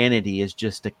 Christianity is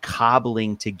just a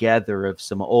cobbling together of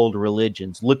some old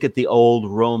religions. Look at the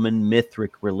old Roman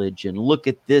Mithric religion. Look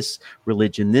at this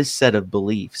religion, this set of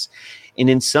beliefs. And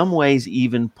in some ways,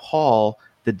 even Paul,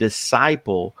 the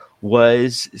disciple,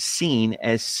 was seen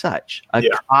as such, a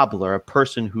cobbler, a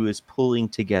person who is pulling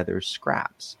together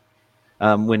scraps.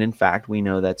 When in fact, we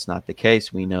know that's not the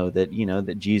case. We know that,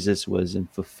 that Jesus was in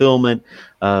fulfillment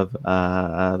of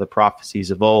the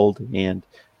prophecies of old and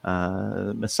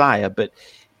Messiah. But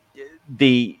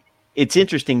it's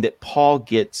interesting that Paul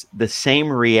gets the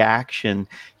same reaction,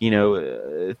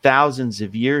 thousands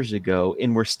of years ago,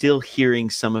 and we're still hearing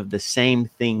some of the same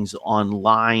things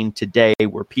online today,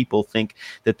 where people think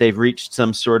that they've reached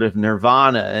some sort of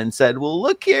nirvana and said, well,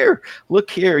 look here,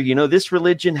 this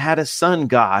religion had a sun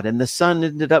god, and the sun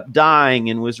ended up dying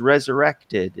and was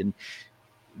resurrected. And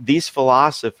these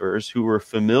philosophers who were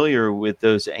familiar with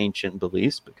those ancient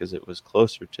beliefs, because it was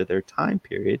closer to their time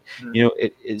period,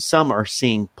 some are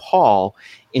seeing Paul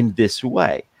in this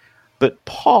way. But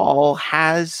Paul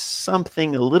has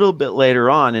something a little bit later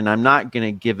on, and I'm not going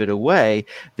to give it away,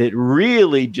 that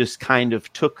really just kind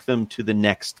of took them to the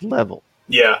next level.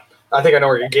 Yeah, I think I know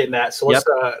where you're getting at. So let's.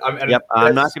 I'm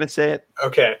not going to say it.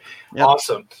 Okay,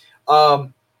 awesome.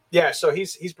 So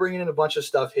he's bringing in a bunch of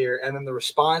stuff here, and then the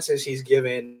responses he's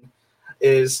given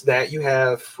is that you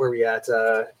have, where we at?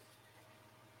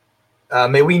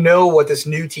 May we know what this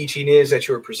new teaching is that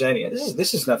you are presenting.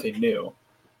 This is nothing new.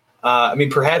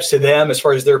 Perhaps to them, as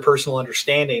far as their personal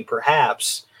understanding,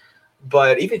 perhaps,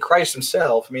 but even Christ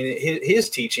himself, his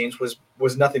teachings was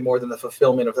nothing more than the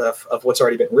fulfillment of what's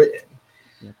already been written.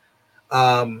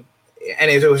 And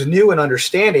it was new in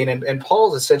understanding, and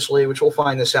Paul's essentially, which we'll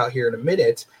find this out here in a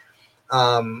minute,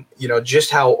 just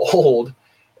how old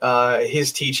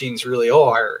his teachings really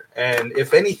are. And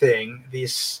if anything,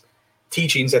 these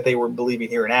teachings that they were believing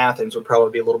here in Athens would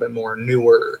probably be a little bit more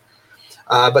newer.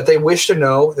 But they wish to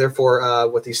know, therefore,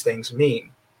 what these things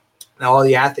mean. Now, all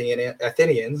the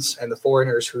Athenians and the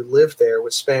foreigners who lived there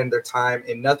would spend their time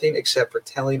in nothing except for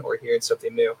telling or hearing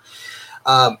something new.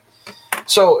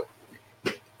 So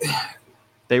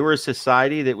they were a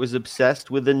society that was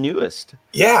obsessed with the newest.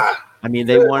 Yeah. I mean,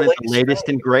 they wanted the latest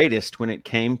and greatest when it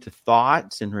came to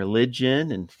thoughts and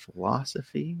religion and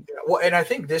philosophy. Yeah, well, and I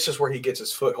think this is where he gets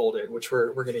his foothold in, which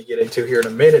we're going to get into here in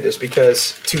a minute, is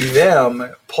because to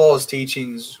them, Paul's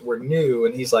teachings were new,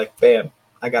 and he's like, bam,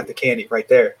 I got the candy right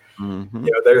there. Mm-hmm.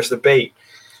 There's the bait.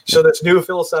 So this new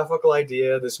philosophical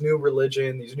idea, this new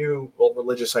religion, these new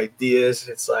religious ideas,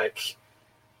 it's like,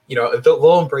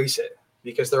 they'll embrace it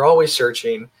because they're always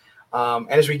searching. And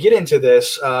as we get into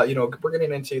this, we're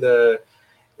getting into the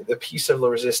piece of la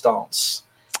resistance.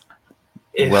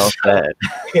 Well said.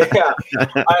 Yeah.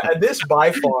 This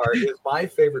by far is my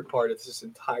favorite part of this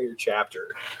entire chapter.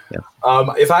 Yeah.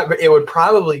 It would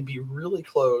probably be really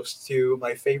close to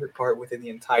my favorite part within the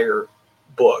entire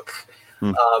book.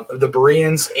 The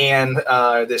Bereans and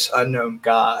this unknown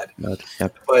God.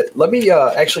 Yep. But let me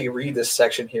actually read this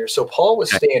section here. So Paul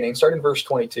was standing, starting in verse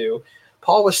 22,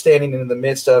 Paul was standing in the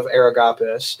midst of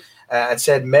Areopagus and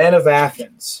said, "Men of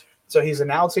Athens." So he's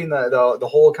announcing the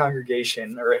whole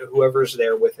congregation or whoever's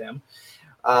there with him.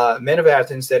 Men of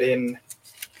Athens, men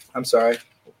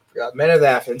of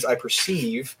Athens, I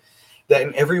perceive that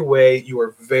in every way you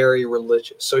are very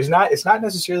religious. So it's not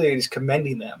necessarily that he's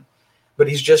commending them, but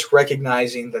he's just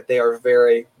recognizing that they are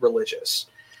very religious.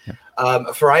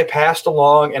 For I passed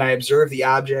along and I observed the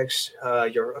objects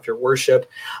of your worship.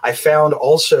 I found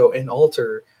also an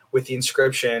altar with the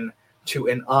inscription, "To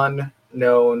an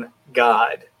unknown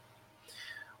God."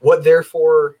 What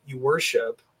therefore you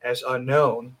worship as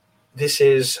unknown, this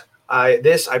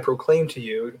I proclaim to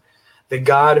you, the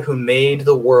God who made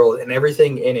the world and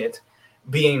everything in it,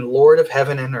 being Lord of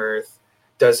heaven and earth,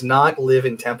 does not live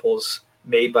in temples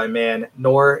made by man,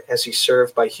 nor as he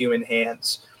served by human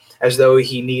hands, as though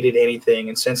he needed anything.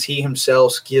 And since he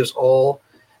himself gives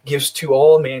to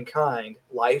all mankind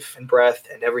life and breath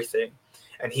and everything,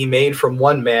 and he made from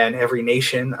one man every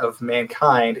nation of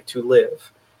mankind to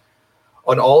live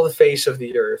on all the face of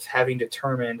the earth, having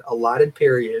determined allotted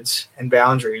periods and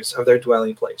boundaries of their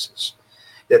dwelling places,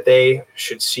 that they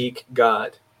should seek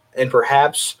God and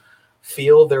perhaps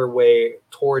feel their way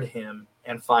toward him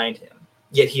and find him.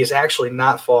 Yet he is actually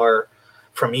not far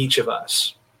from each of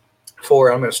us.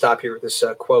 For, I'm going to stop here with this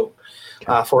quote,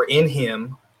 for in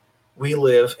him we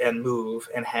live and move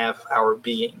and have our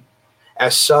being.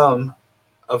 As some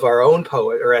of your own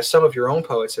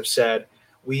poets have said,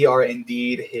 we are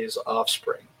indeed his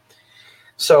offspring.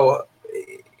 So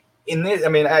in this,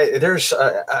 there's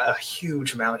a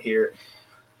huge amount here,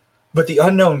 but the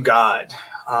unknown God,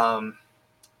 and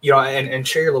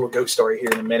share your little goat story here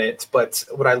in a minute. But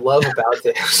what I love about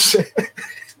this,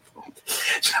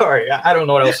 sorry, I don't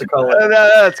know what else to call it. No,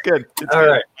 that's good. It's all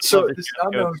good. right. So this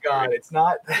unknown God, it's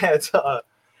not that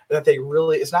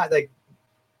it's not like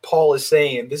Paul is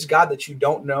saying this God that you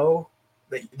don't know,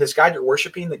 that this God you're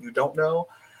worshiping that you don't know,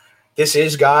 this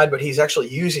is God, but he's actually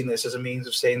using this as a means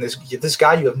of saying this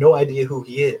God, you have no idea who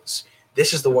he is.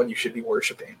 This is the one you should be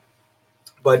worshiping.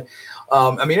 But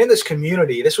in this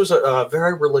community, this was a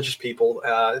very religious people.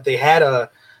 They had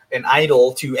an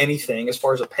idol to anything, as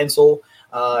far as a pencil,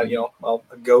 a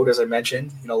goat, as I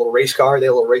mentioned, a little race car. They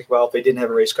had a little race. Well, they didn't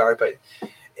have a race car, but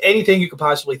anything you could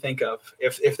possibly think of.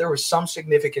 If there was some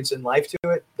significance in life to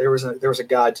it, there was a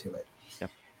God to it. Yeah.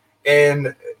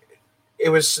 And they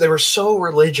were so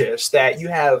religious that you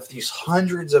have these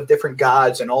hundreds of different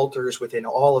gods and altars within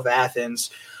all of Athens,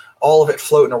 all of it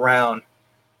floating around.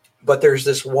 But there's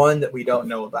this one that we don't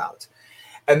know about.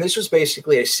 And this was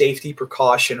basically a safety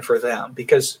precaution for them,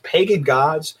 because pagan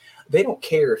gods, they don't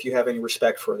care if you have any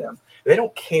respect for them. They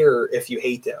don't care if you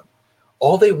hate them.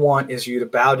 All they want is you to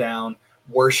bow down,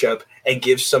 worship, and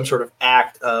give some sort of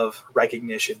act of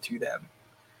recognition to them.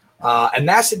 And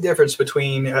that's the difference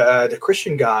between the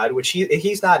Christian God, which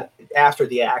he's not after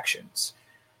the actions.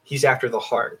 He's after the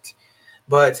heart.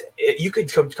 But you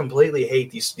could completely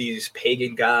hate these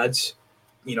pagan gods,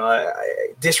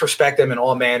 disrespect them in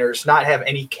all manners, not have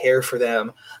any care for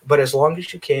them. But as long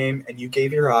as you came and you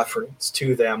gave your offerings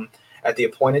to them at the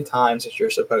appointed times that you're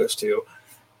supposed to,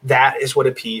 that is what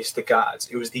appeased the gods.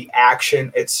 It was the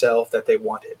action itself that they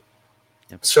wanted.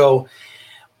 Yep. So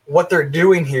what they're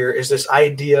doing here is this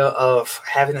idea of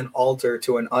having an altar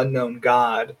to an unknown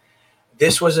God.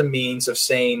 This was a means of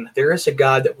saying there is a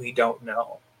God that we don't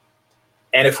know.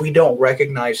 And if we don't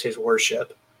recognize his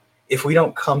worship, if we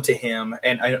don't come to him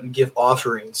and give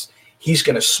offerings, he's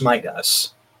going to smite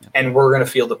us, and we're going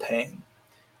to feel the pain.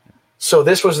 So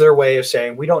this was their way of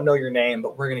saying, we don't know your name,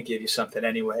 but we're going to give you something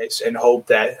anyways, and hope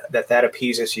that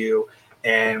appeases you,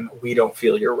 and we don't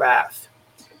feel your wrath.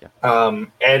 Yeah.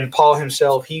 And Paul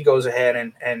himself, he goes ahead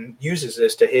and uses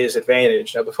this to his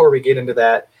advantage. Now, before we get into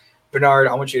that, Bernard,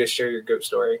 I want you to share your goat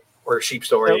story or sheep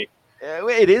story. So,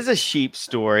 it is a sheep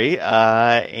story,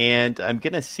 and I'm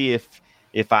going to see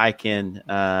if I can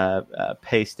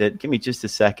paste it. Give me just a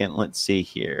second. Let's see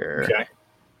here. Okay.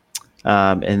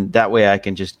 And that way I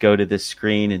can just go to this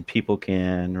screen and people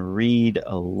can read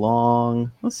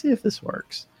along. Let's see if this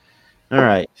works. All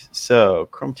right. So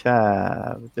Chrome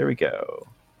tab. There we go.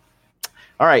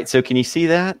 All right. So can you see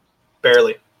that?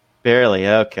 Barely.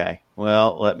 Okay.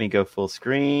 Well, let me go full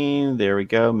screen. There we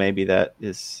go. Maybe that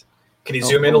is. Can you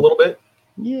zoom in a little bit?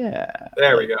 Yeah.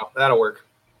 There we go. That'll work.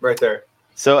 Right there.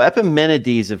 So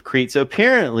Epimenides of Crete. So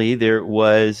apparently there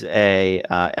was and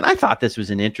I thought this was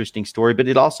an interesting story, but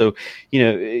it also,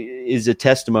 is a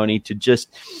testimony to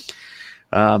just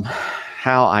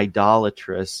how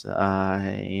idolatrous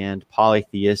and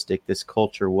polytheistic this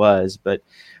culture was. But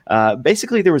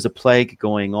basically there was a plague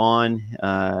going on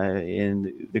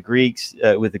in the Greeks,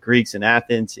 with the Greeks in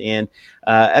Athens, and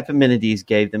Epimenides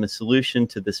gave them a solution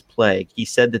to this plague. He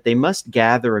said that they must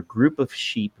gather a group of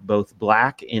sheep, both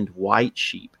black and white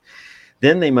sheep.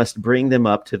 Then they must bring them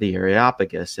up to the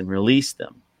Areopagus and release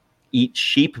them. Each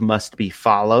sheep must be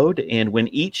followed, and when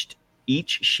each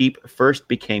sheep first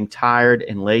became tired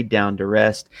and laid down to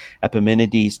rest,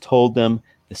 Epimenides told them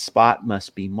the spot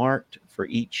must be marked for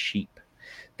each sheep.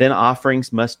 Then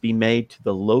offerings must be made to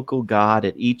the local god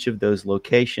at each of those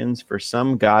locations, for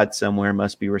some god somewhere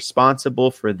must be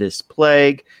responsible for this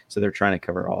plague. So they're trying to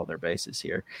cover all their bases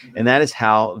here. Mm-hmm. And that is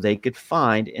how they could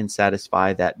find and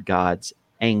satisfy that god's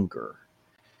anger.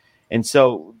 And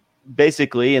so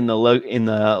basically in the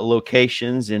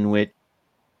locations in which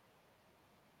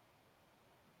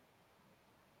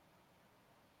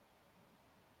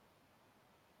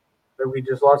we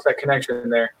just lost that connection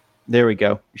there. There we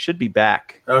go. You should be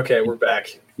back. Okay, we're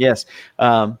back. Yes.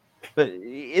 But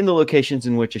in the locations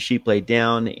in which a sheep lay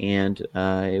down and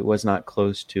it was not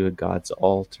close to a god's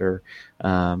altar,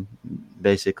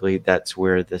 basically that's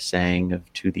where the saying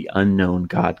of "to the unknown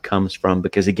God" comes from,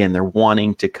 because again, they're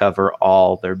wanting to cover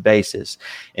all their bases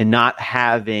and not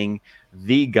having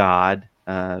the God,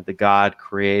 the God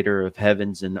creator of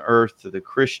heavens and earth, the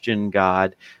Christian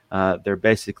God. They're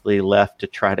basically left to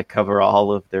try to cover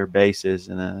all of their bases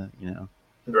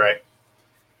Right.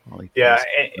 Yeah.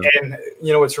 And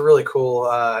what's really cool,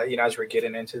 as we're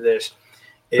getting into this,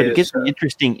 but it gives an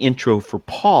interesting intro for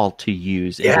Paul to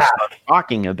use and to start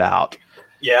talking about.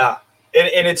 Yeah.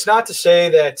 And it's not to say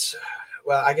that,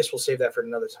 well, I guess we'll save that for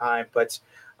another time, but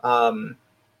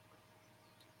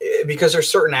because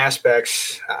there's certain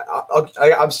aspects,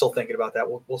 I'm still thinking about that.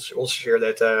 We'll share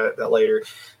that later.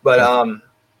 But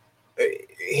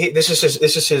this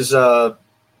is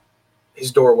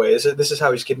his doorway. This is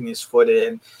how he's getting his foot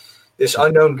in. This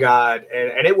unknown God,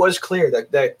 and it was clear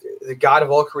that the God of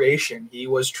all creation, he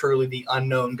was truly the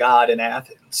unknown God in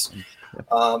Athens.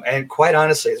 And quite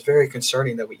honestly, it's very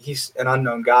concerning that he's an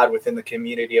unknown God within the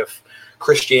community of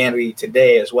Christianity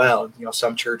today as well.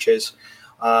 Some churches,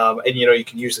 and you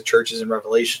can use the churches in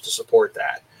Revelation to support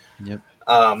that. Yep.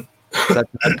 That's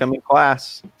an upcoming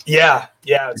class. Yeah,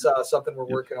 it's something we're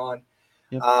working on,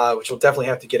 which we'll definitely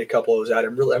have to get a couple of those out.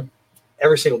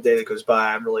 Every single day that goes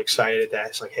by, I'm really excited that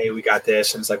it's like, hey, we got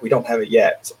this, and it's like we don't have it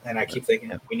yet, and I keep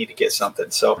thinking we need to get something.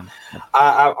 So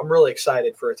I'm really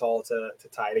excited for it all to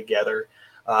tie together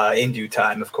in due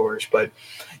time, of course. But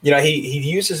he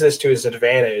uses this to his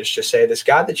advantage to say, this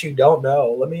God that you don't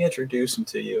know, let me introduce him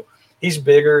to you. He's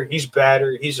bigger, he's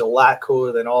better, he's a lot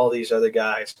cooler than all these other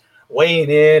guys, weighing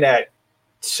in at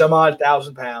some odd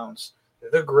 1,000 pounds.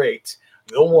 The great,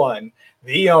 the one,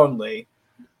 the only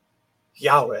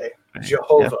Yahweh.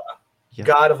 Jehovah,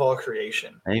 God of all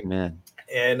creation. Amen.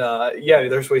 And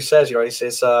there's what he says. He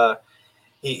says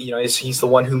he's the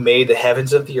one who made the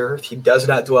heavens and the earth. He does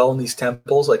not dwell in these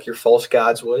temples like your false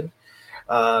gods would.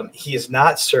 He is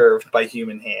not served by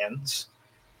human hands.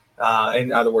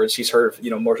 In other words, he's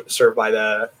more served by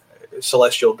the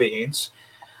celestial beings.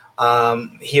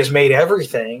 He has made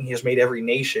everything. He has made every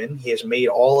nation. He has made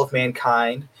all of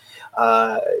mankind.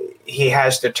 He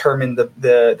has determined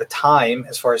the time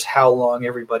as far as how long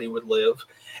everybody would live,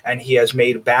 and he has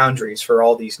made boundaries for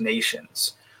all these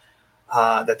nations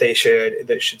that they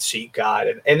should seek God.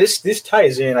 And this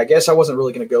ties in. I guess I wasn't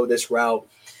really going to go this route,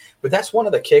 but that's one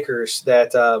of the kickers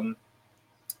that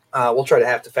we'll try to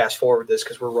have to fast forward this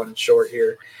because we're running short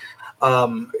here.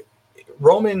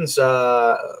 Romans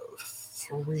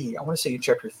 3. I want to say in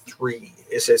chapter 3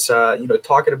 is it's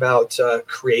talking about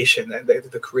creation, and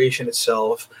the creation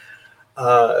itself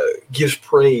gives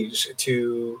praise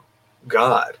to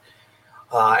God.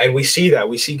 And we see that.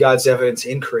 We see God's evidence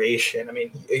in creation. I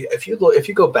mean, if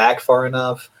you go back far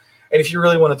enough, and if you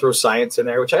really want to throw science in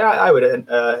there, which I would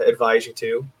advise you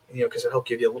to, because it'll help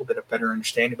give you a little bit of better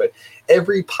understanding. But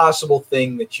every possible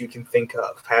thing that you can think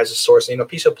of has a source. A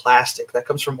piece of plastic that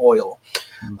comes from oil.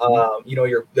 Mm-hmm.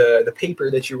 The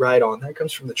paper that you write on, that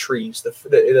comes from the trees.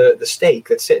 The steak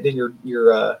that's sitting in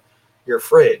your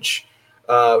fridge,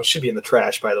 which should be in the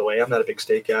trash, by the way. I'm not a big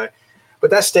steak guy. But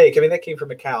that steak, that came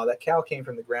from a cow. That cow came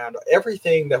from the ground.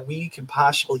 Everything that we can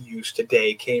possibly use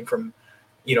today came from,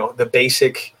 the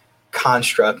basic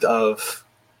construct of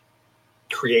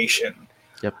creation.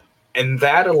 Yep. And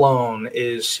that alone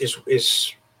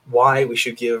is why we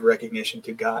should give recognition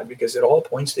to God, because it all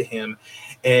points to Him.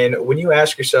 And when you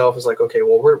ask yourself, it's like, okay,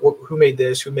 well, who made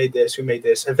this? Who made this? Who made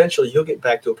this? Eventually, you'll get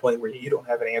back to a point where you don't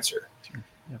have an answer.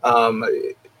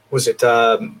 Yep. Was it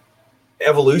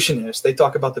evolutionists? They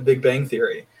talk about the Big Bang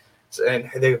Theory, and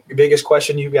the biggest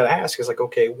question you've got to ask is like,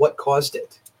 okay, what caused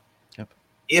it? Yep.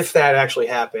 If that actually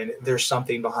happened, there's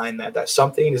something behind that. That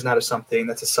something is not a something,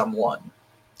 that's a someone.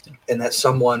 Yep. And that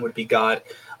someone would be God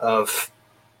of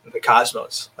the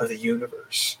cosmos, of the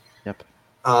universe. Yep.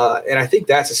 And I think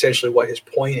that's essentially what his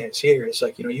point is here. It's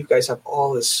like, you guys have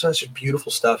all this such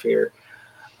beautiful stuff here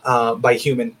by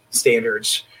human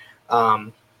standards,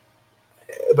 but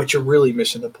you're really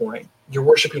missing the point. You're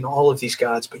worshiping all of these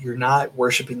gods, but you're not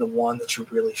worshiping the one that you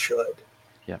really should.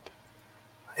 Yep.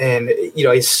 And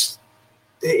it's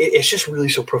just really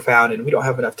so profound, and we don't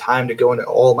have enough time to go into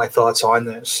all my thoughts on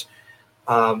this.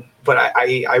 But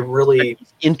I really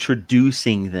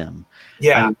introducing them.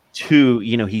 Yeah. To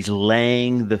he's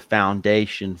laying the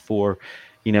foundation for,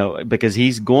 because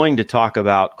he's going to talk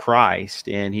about Christ,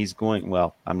 and he's going.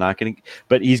 Well, I'm not going to,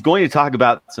 but he's going to talk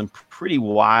about some pretty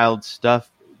wild stuff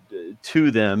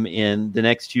to them in the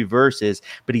next few verses,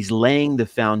 but he's laying the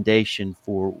foundation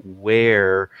for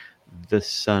where the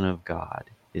Son of God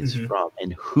is mm-hmm. from,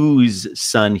 and whose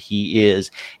son he is,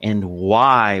 and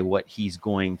why what he's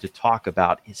going to talk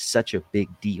about is such a big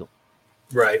deal.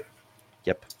 Right.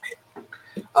 Yep.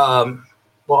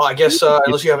 Well, I guess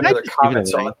unless you have any other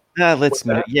comments on it. Let's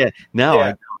move. Yeah. No,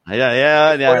 yeah. I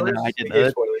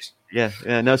didn't. Spoilers. Yeah,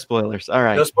 no spoilers. All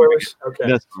right. No spoilers? Okay.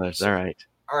 No spoilers. All right.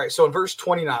 All right, so in verse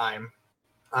 29,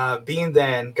 being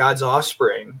then God's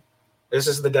offspring, this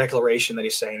is the declaration that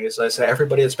he's saying. Is that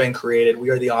everybody that's been created, we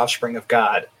are the offspring of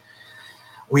God.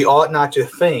 We ought not to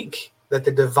think that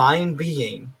the divine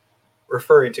being,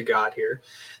 referring to God here,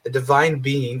 the divine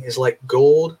being is like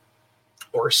gold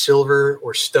or silver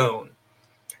or stone,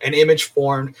 an image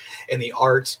formed in the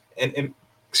art and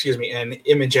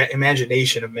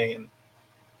imagination of man.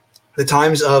 The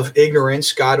times of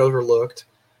ignorance God overlooked,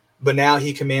 but now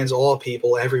he commands all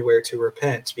people everywhere to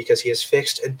repent, because he has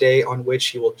fixed a day on which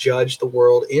he will judge the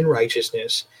world in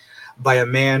righteousness by a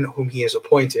man whom he has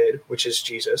appointed, which is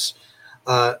Jesus.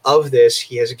 Of this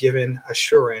he has given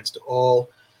assurance to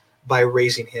all by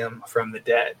raising him from the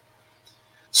dead.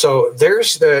 So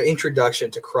there's the introduction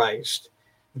to Christ.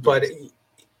 But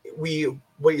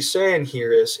what he's saying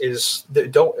here is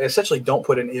that don't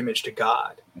put an image to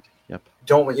God.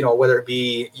 Don't, whether it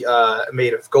be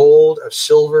made of gold, of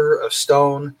silver, of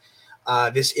stone,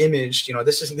 this image,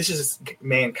 this is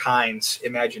mankind's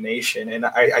imagination. And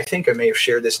I think I may have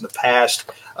shared this in the past.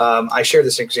 I shared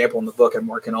this example in the book I'm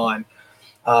working on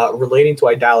relating to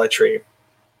idolatry.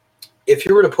 If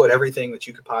you were to put everything that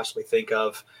you could possibly think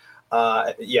of,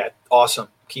 awesome.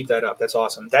 Keep that up. That's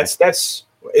awesome. Is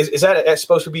that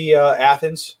supposed to be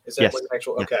Athens? Is that yes. What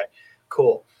actual? Yes. Okay,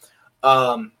 cool.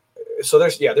 So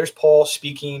there's Paul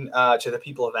speaking to the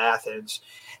people of Athens,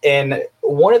 and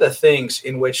one of the things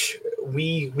in which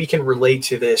we can relate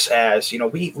to this as,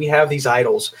 we have these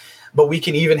idols, but we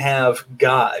can even have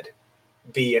God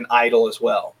be an idol as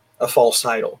well, a false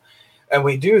idol. And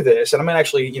we do this, and I'm going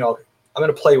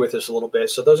to play with this a little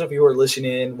bit. So those of you who are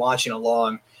listening, watching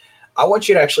along, I want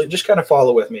you to actually just kind of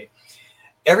follow with me.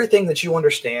 Everything that you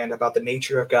understand about the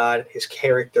nature of God, his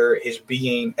character, his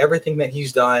being, everything that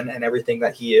he's done and everything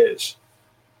that he is.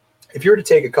 If you were to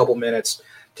take a couple minutes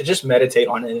to just meditate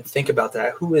on it and think about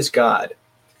that, who is God?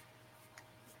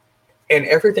 And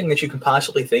everything that you can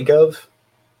possibly think of,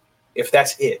 if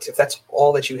that's it, if that's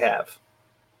all that you have,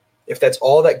 if that's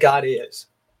all that God is,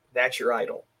 that's your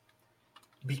idol.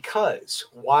 Because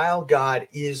while God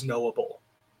is knowable,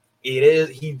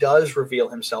 he does reveal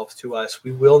himself to us.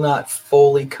 We will not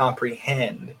fully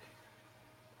comprehend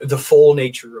the full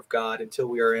nature of God until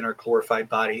we are in our glorified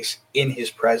bodies in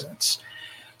his presence.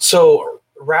 So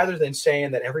rather than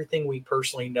saying that everything we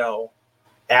personally know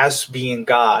as being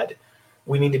God,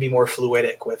 we need to be more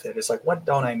fluidic with it. It's like, what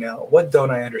don't I know? What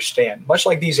don't I understand? Much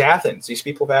like these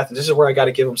people of Athens, this is where I got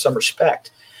to give them some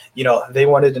respect. They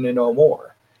wanted to know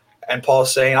more. And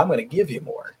Paul's saying, I'm going to give you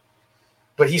more.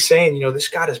 But he's saying, this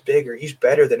God is bigger. He's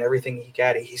better than everything he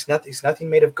got. He's nothing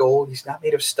made of gold. He's not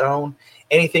made of stone.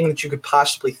 Anything that you could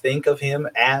possibly think of him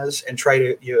as and try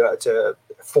to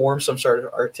form some sort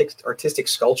of artistic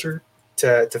sculpture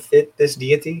to fit this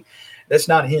deity, that's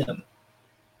not him.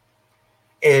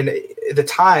 And the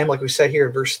time, like we said here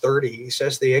in verse 30, he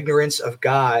says the ignorance of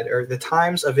God, or the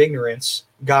times of ignorance,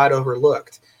 God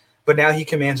overlooked. But now he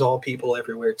commands all people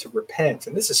everywhere to repent.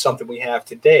 And this is something we have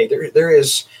today. There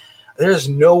is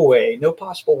no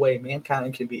possible way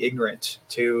mankind can be ignorant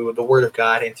to the word of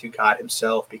God and to God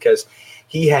himself, because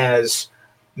he has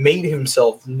made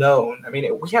himself known. I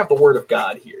mean, we have the word of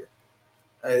God here.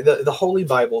 The Holy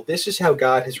Bible, this is how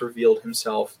God has revealed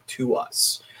himself to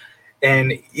us.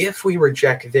 And if we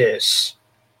reject this,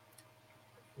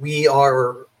 we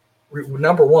are,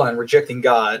 number one, rejecting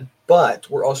God, but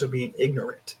we're also being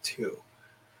ignorant too.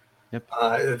 Yep.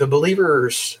 The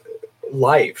believer's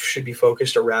life should be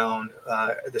focused around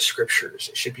the scriptures.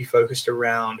 It should be focused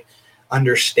around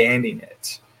understanding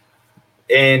it.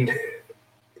 And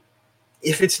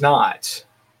if it's not,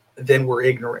 then we're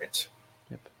ignorant.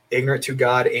 Yep. Ignorant to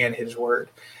God and his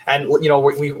word. And,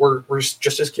 we're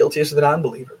just as guilty as the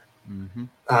non-believer. Mm-hmm.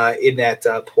 In that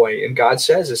point. And God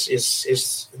says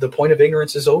is the point of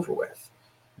ignorance is over with.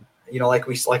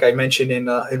 Like I mentioned in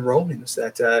Romans,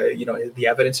 that the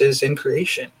evidence is in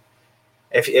creation.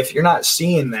 If you're not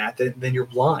seeing that, then you're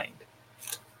blind.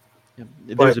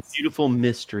 There's a beautiful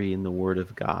mystery in the Word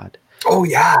of God. Oh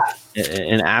yeah,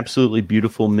 an absolutely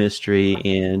beautiful mystery,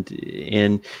 and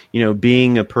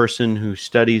being a person who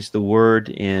studies the Word,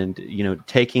 and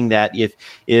taking that, if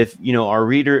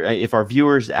our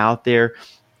viewers out there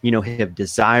have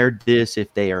desired this,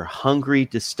 if they are hungry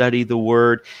to study the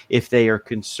Word, if they are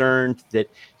concerned that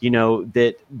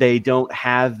that they don't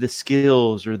have the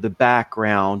skills or the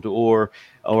background or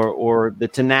the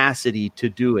tenacity to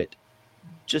do it,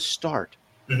 just start.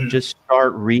 Mm-hmm. Just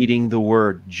start reading the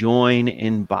Word. Join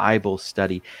in Bible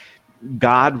study.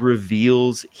 God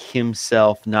reveals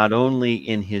himself not only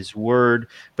in his Word,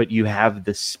 but you have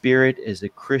the Spirit as a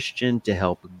Christian to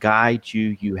help guide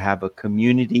you. You have a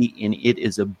community, and it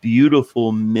is a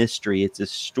beautiful mystery. It's a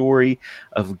story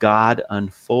of God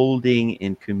unfolding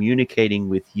and communicating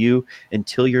with you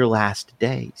until your last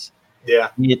days.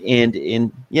 Yeah.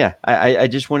 I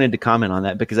just wanted to comment on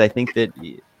that, because I think that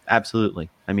absolutely.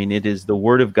 I mean, it is the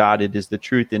Word of God. It is the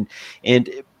truth. And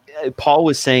Paul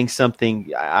was saying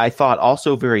something I thought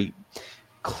also very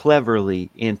cleverly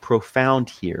and profound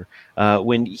here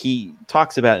when he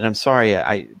talks about, and I'm sorry,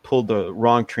 I pulled the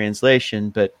wrong translation,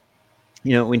 but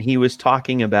when he was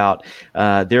talking about,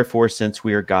 therefore, since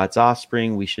we are God's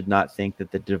offspring, we should not think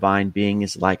that the divine being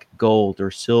is like gold or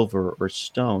silver or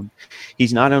stone.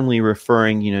 He's not only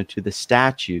referring, to the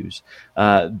statues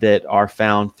that are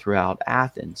found throughout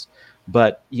Athens,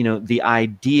 but, the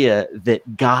idea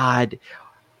that God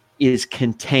is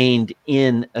contained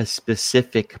in a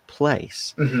specific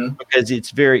place. Mm-hmm. Because it's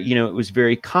very, it was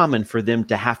very common for them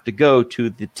to have to go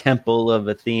to the temple of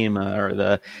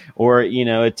Athena or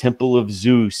a temple of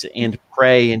Zeus and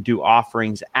pray and do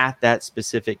offerings at that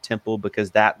specific temple,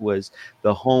 because that was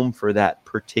the home for that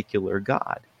particular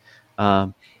god.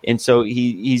 And so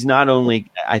he's not only,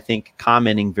 I think,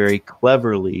 commenting very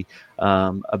cleverly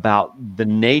about the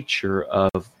nature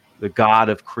of the God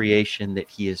of creation that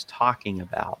he is talking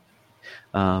about,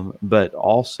 but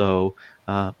also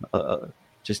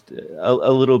just a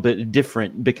little bit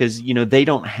different, because they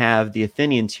don't have, the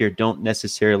Athenians here don't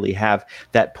necessarily have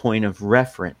that point of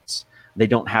reference. They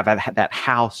don't have that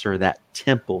house or that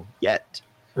temple yet,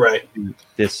 right, to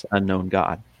this unknown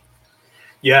God.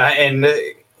 Yeah, and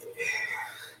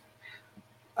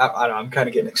I don't know, I'm kind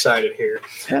of getting excited here.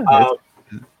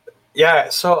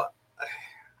 So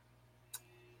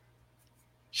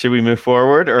should we move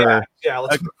forward, or yeah,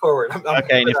 let's move forward. I'm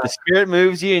okay, and if the Spirit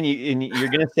moves you and you're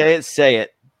going to say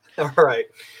it. All right.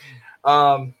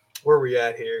 Where are we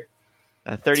at here?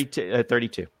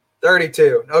 32.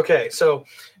 32. Okay, so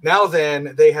now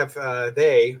then they have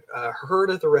heard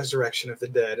of the resurrection of the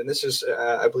dead, and this is,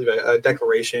 I believe, a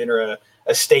declaration or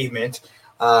a statement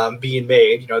being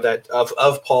made, that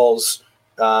of Paul's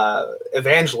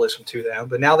evangelism to them.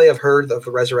 But now they have heard of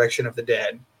the resurrection of the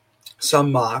dead.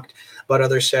 Some mocked, but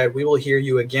others said, "We will hear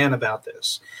you again about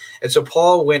this." And so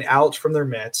Paul went out from their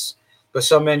midst, but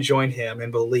some men joined him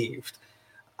and believed.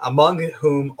 among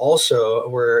whom also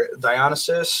were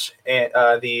Dionysus and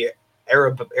the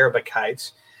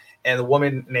Arabites, and the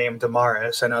woman named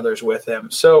Damaris, and others with him.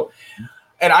 So,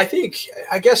 and I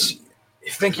guess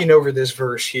thinking over this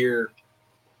verse here,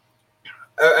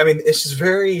 I mean, this is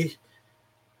very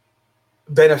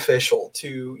beneficial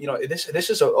to, this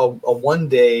is a 1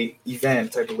 day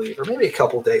event, I believe, or maybe a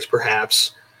couple days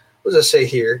perhaps. What does it say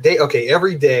here?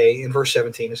 Every day in verse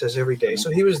 17, it says every day.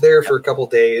 So he was there for a couple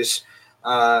days,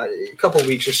 a couple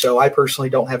weeks or so. I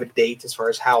personally don't have a date as far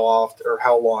as how often or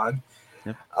how long.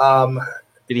 Yep.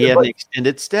 Did he have an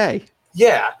extended stay?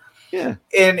 Yeah. Yeah.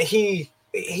 And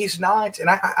he's not, and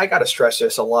I got to stress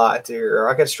this a lot here, or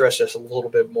I got to stress this a little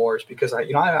bit more, is because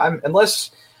I'm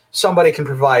unless somebody can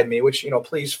provide me, which,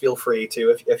 please feel free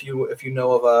to, if you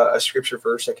know of a scripture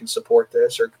verse that can support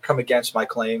this or come against my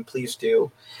claim, please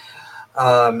do.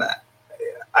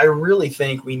 I really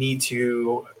think we need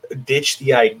to ditch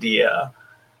the idea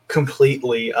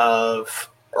completely of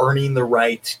earning the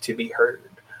right to be heard.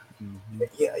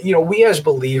 Mm-hmm. We as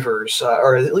believers,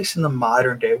 or at least in the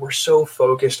modern day, we're so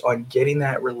focused on getting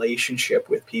that relationship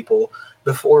with people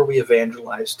before we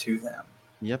evangelize to them.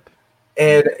 Yep.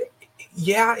 And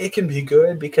yeah, it can be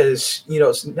good because,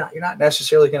 you're not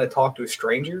necessarily going to talk to a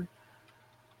stranger.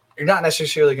 You're not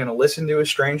necessarily going to listen to a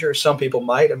stranger. Some people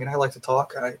might. I mean, I like to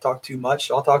talk. I talk too much,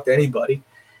 so I'll talk to anybody.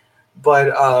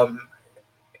 But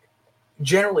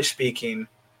generally speaking,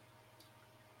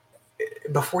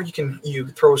 before you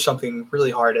throw something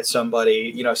really hard at somebody,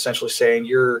 essentially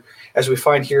saying as we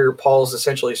find here, Paul's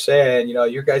essentially saying,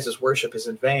 your guys' worship is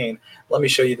in vain. Let me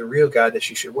show you the real God that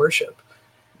you should worship.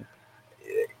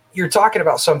 You're talking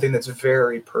about something that's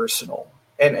very personal.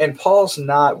 And Paul's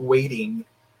not waiting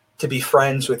to be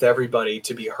friends with everybody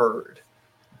to be heard.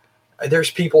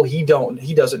 There's people he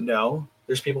doesn't know.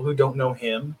 There's people who don't know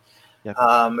him. Yep.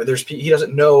 He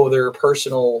doesn't know their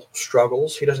personal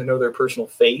struggles. He doesn't know their personal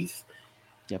faith.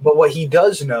 Yep. But what he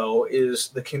does know is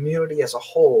the community as a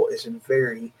whole is in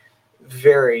very,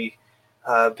 very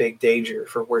big danger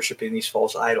for worshiping these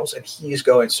false idols. And he's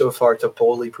going so far to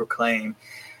boldly proclaim,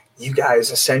 you guys,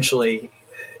 essentially,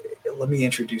 let me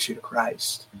introduce you to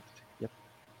Christ. Yep.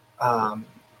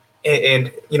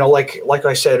 And like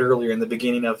I said earlier in the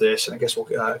beginning of this, and I guess we'll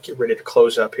get ready to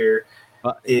close up here,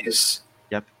 is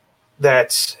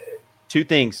that's two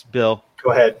things, Bill.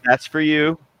 Go ahead. That's for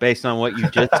you, based on what you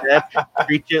just said.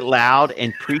 Preach it loud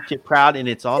and preach it proud. And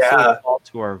it's also a call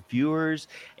to our viewers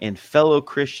and fellow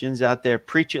Christians out there.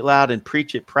 Preach it loud and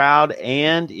preach it proud.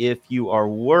 And if you are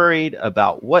worried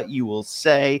about what you will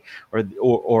say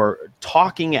or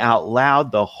talking out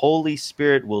loud, the Holy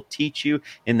Spirit will teach you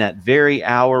in that very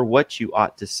hour what you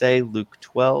ought to say. Luke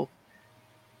 12.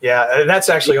 Yeah, and that's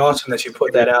actually awesome that you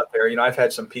put that out there. I've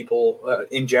had some people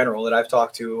in general that I've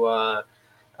talked to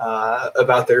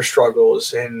about their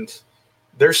struggles, and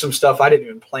there's some stuff I didn't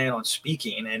even plan on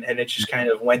speaking, and it just kind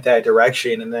of went that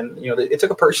direction. And then, it took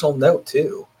a personal note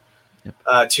too,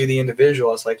 to the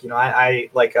individual. I was like,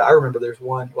 I remember there's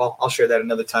one, well, I'll share that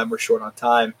another time. We're short on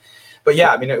time, but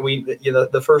yeah, I mean,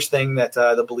 the first thing that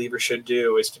the believer should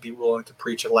do is to be willing to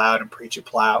preach it loud and preach it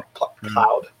plowed.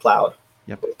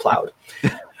 Yep. Plowed.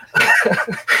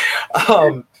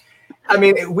 I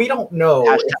mean, we don't know.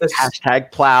 Hashtag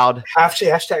plowed.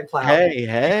 Hashtag plowed.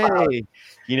 Hey. Plowed.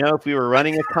 If we were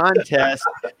running a contest,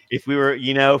 if we were,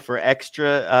 for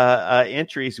extra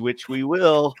entries, which we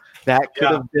will, that could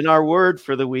have been our word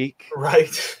for the week.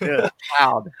 Right. Yeah.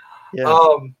 Plowed.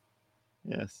 Yes.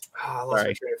 Yes. I lost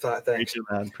my train of thought. Thanks. Preach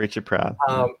it loud, preach it proud.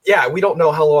 We don't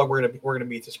know how long we're gonna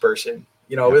meet this person.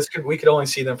 We could only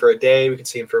see them for a day. We could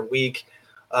see them for a week.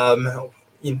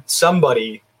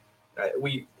 Somebody,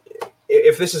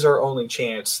 if this is our only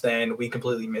chance, then we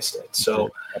completely missed it.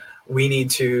 So we need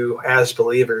to, as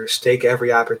believers, take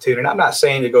every opportunity. And I'm not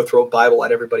saying to go throw a Bible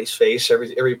at everybody's face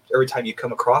every time you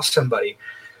come across somebody,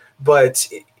 but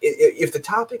if the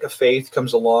topic of faith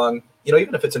comes along,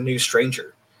 even if it's a new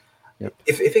stranger,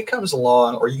 if it comes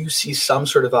along, or you see some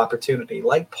sort of opportunity,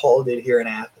 like Paul did here in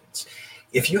Athens,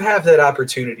 if you have that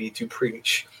opportunity to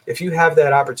preach, if you have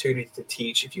that opportunity to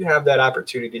teach, if you have that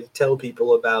opportunity to tell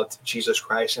people about Jesus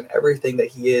Christ and everything that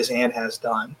he is and has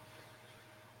done,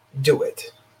 do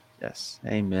it. Yes.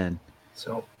 Amen.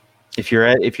 So if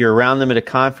you're around them at a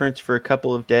conference for a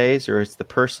couple of days, or it's the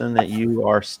person that you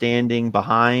are standing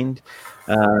behind,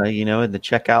 in the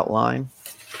checkout line.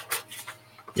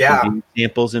 Yeah.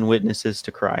 Examples and witnesses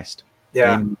to Christ.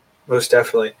 Yeah, Amen. Most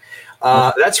definitely.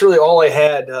 That's really all I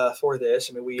had for this.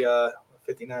 I mean, we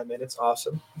 59 minutes.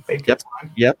 Awesome. Made good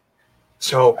time. Yep.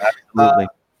 So, absolutely.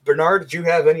 Bernard, did you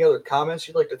have any other comments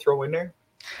you'd like to throw in there?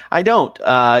 I don't.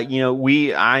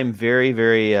 I'm very,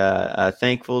 very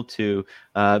thankful to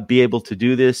be able to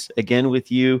do this again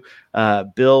with you,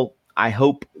 Bill. I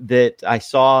hope that I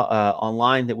saw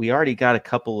online that we already got a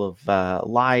couple of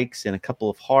likes and a couple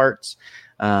of hearts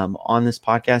on this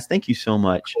podcast. Thank you so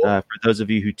much. For those of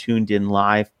you who tuned in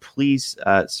live, please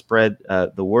spread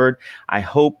the word. I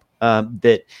hope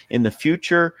that in the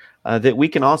future that we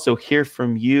can also hear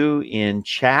from you in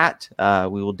chat.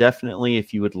 We will definitely,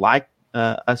 if you would like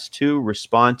us to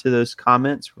respond to those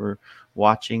comments. We're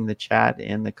watching the chat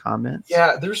and the comments.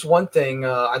 Yeah, there's one thing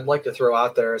I'd like to throw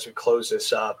out there as we close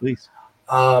this up. Please.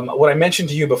 What I mentioned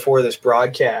to you before this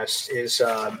broadcast is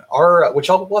which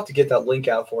we'll have to get that link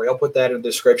out for you. I'll put that in the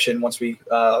description once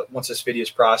this video is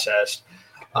processed.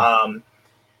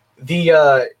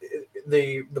 The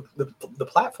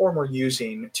platform we're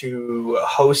using to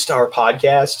host our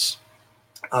podcasts.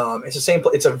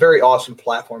 It's a very awesome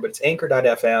platform, but it's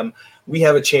anchor.fm. We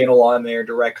have a channel on there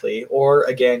directly, or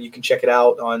again, you can check it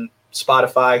out on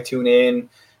Spotify, TuneIn,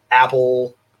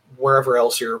 Apple, wherever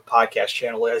else your podcast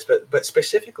channel is. But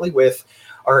specifically with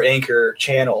our Anchor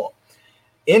channel,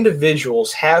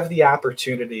 individuals have the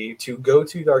opportunity to go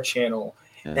to our channel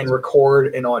and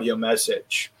record an audio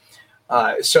message.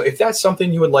 So if that's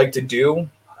something you would like to do,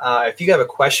 if you have a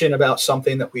question about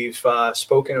something that we've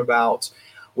spoken about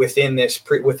within this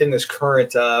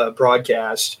current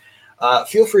broadcast,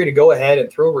 feel free to go ahead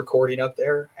and throw a recording up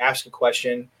there, ask a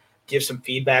question, give some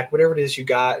feedback, whatever it is you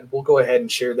got. We'll go ahead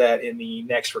and share that in the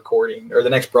next recording or the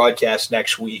next broadcast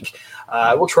next week.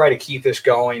 We'll try to keep this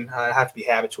going. I have to be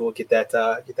habitual, get that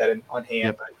on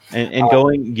hand. Yep.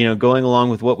 And going along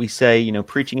with what we say,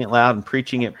 preaching it loud and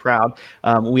preaching it proud,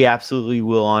 we absolutely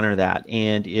will honor that.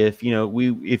 And if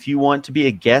you want to be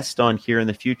a guest on here in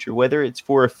the future, whether it's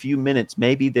for a few minutes,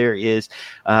 maybe there is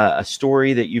a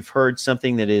story that you've heard,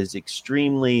 something that is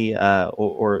extremely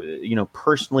or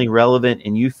personally relevant,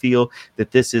 and you feel that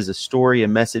this is a story, a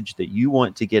message that you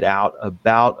want to get out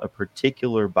about a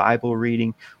particular Bible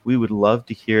reading, we would love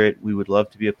to hear it. We would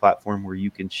love to be a platform where you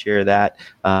can share that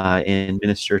and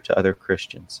minister to other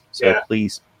Christians. So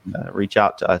please reach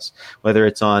out to us, whether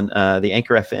it's on the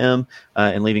Anchor FM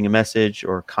and leaving a message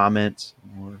or comments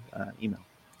or email.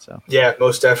 So yeah,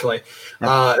 most definitely.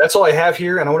 That's all I have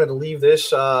here, and I wanted to leave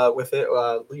this with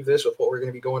what we're going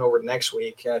to be going over next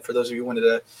week. For those of you who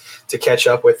wanted to catch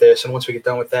up with this, and once we get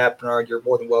done with that, Bernard, you're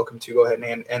more than welcome to go ahead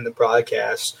and end the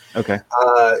broadcast. Okay.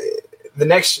 The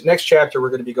next chapter we're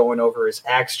going to be going over is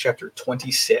Acts chapter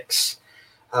 26.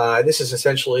 This is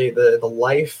essentially the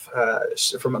life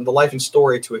from the life and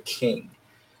story to a king.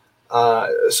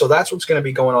 So that's what's going to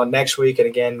be going on next week. And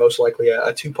again, most likely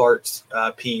a two-part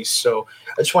piece. So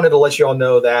I just wanted to let you all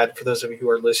know that for those of you who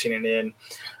are listening in.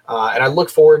 And I look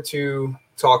forward to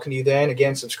talking to you then.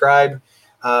 Again, subscribe,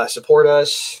 support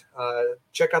us,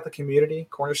 check out the community,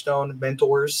 Cornerstone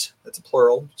Mentors. That's a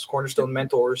plural. It's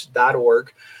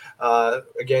cornerstonementors.org.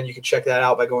 Again, you can check that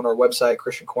out by going to our website,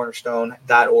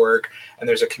 christiancornerstone.org. And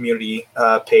there's a community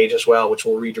page as well, which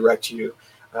will redirect you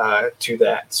to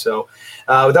that. So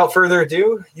without further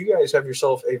ado, you guys have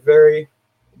yourself a very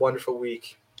wonderful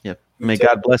week. Yep. May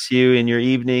God bless you in your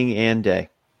evening and day.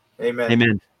 Amen.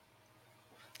 Amen.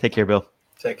 Take care, Bill.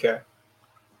 Take care.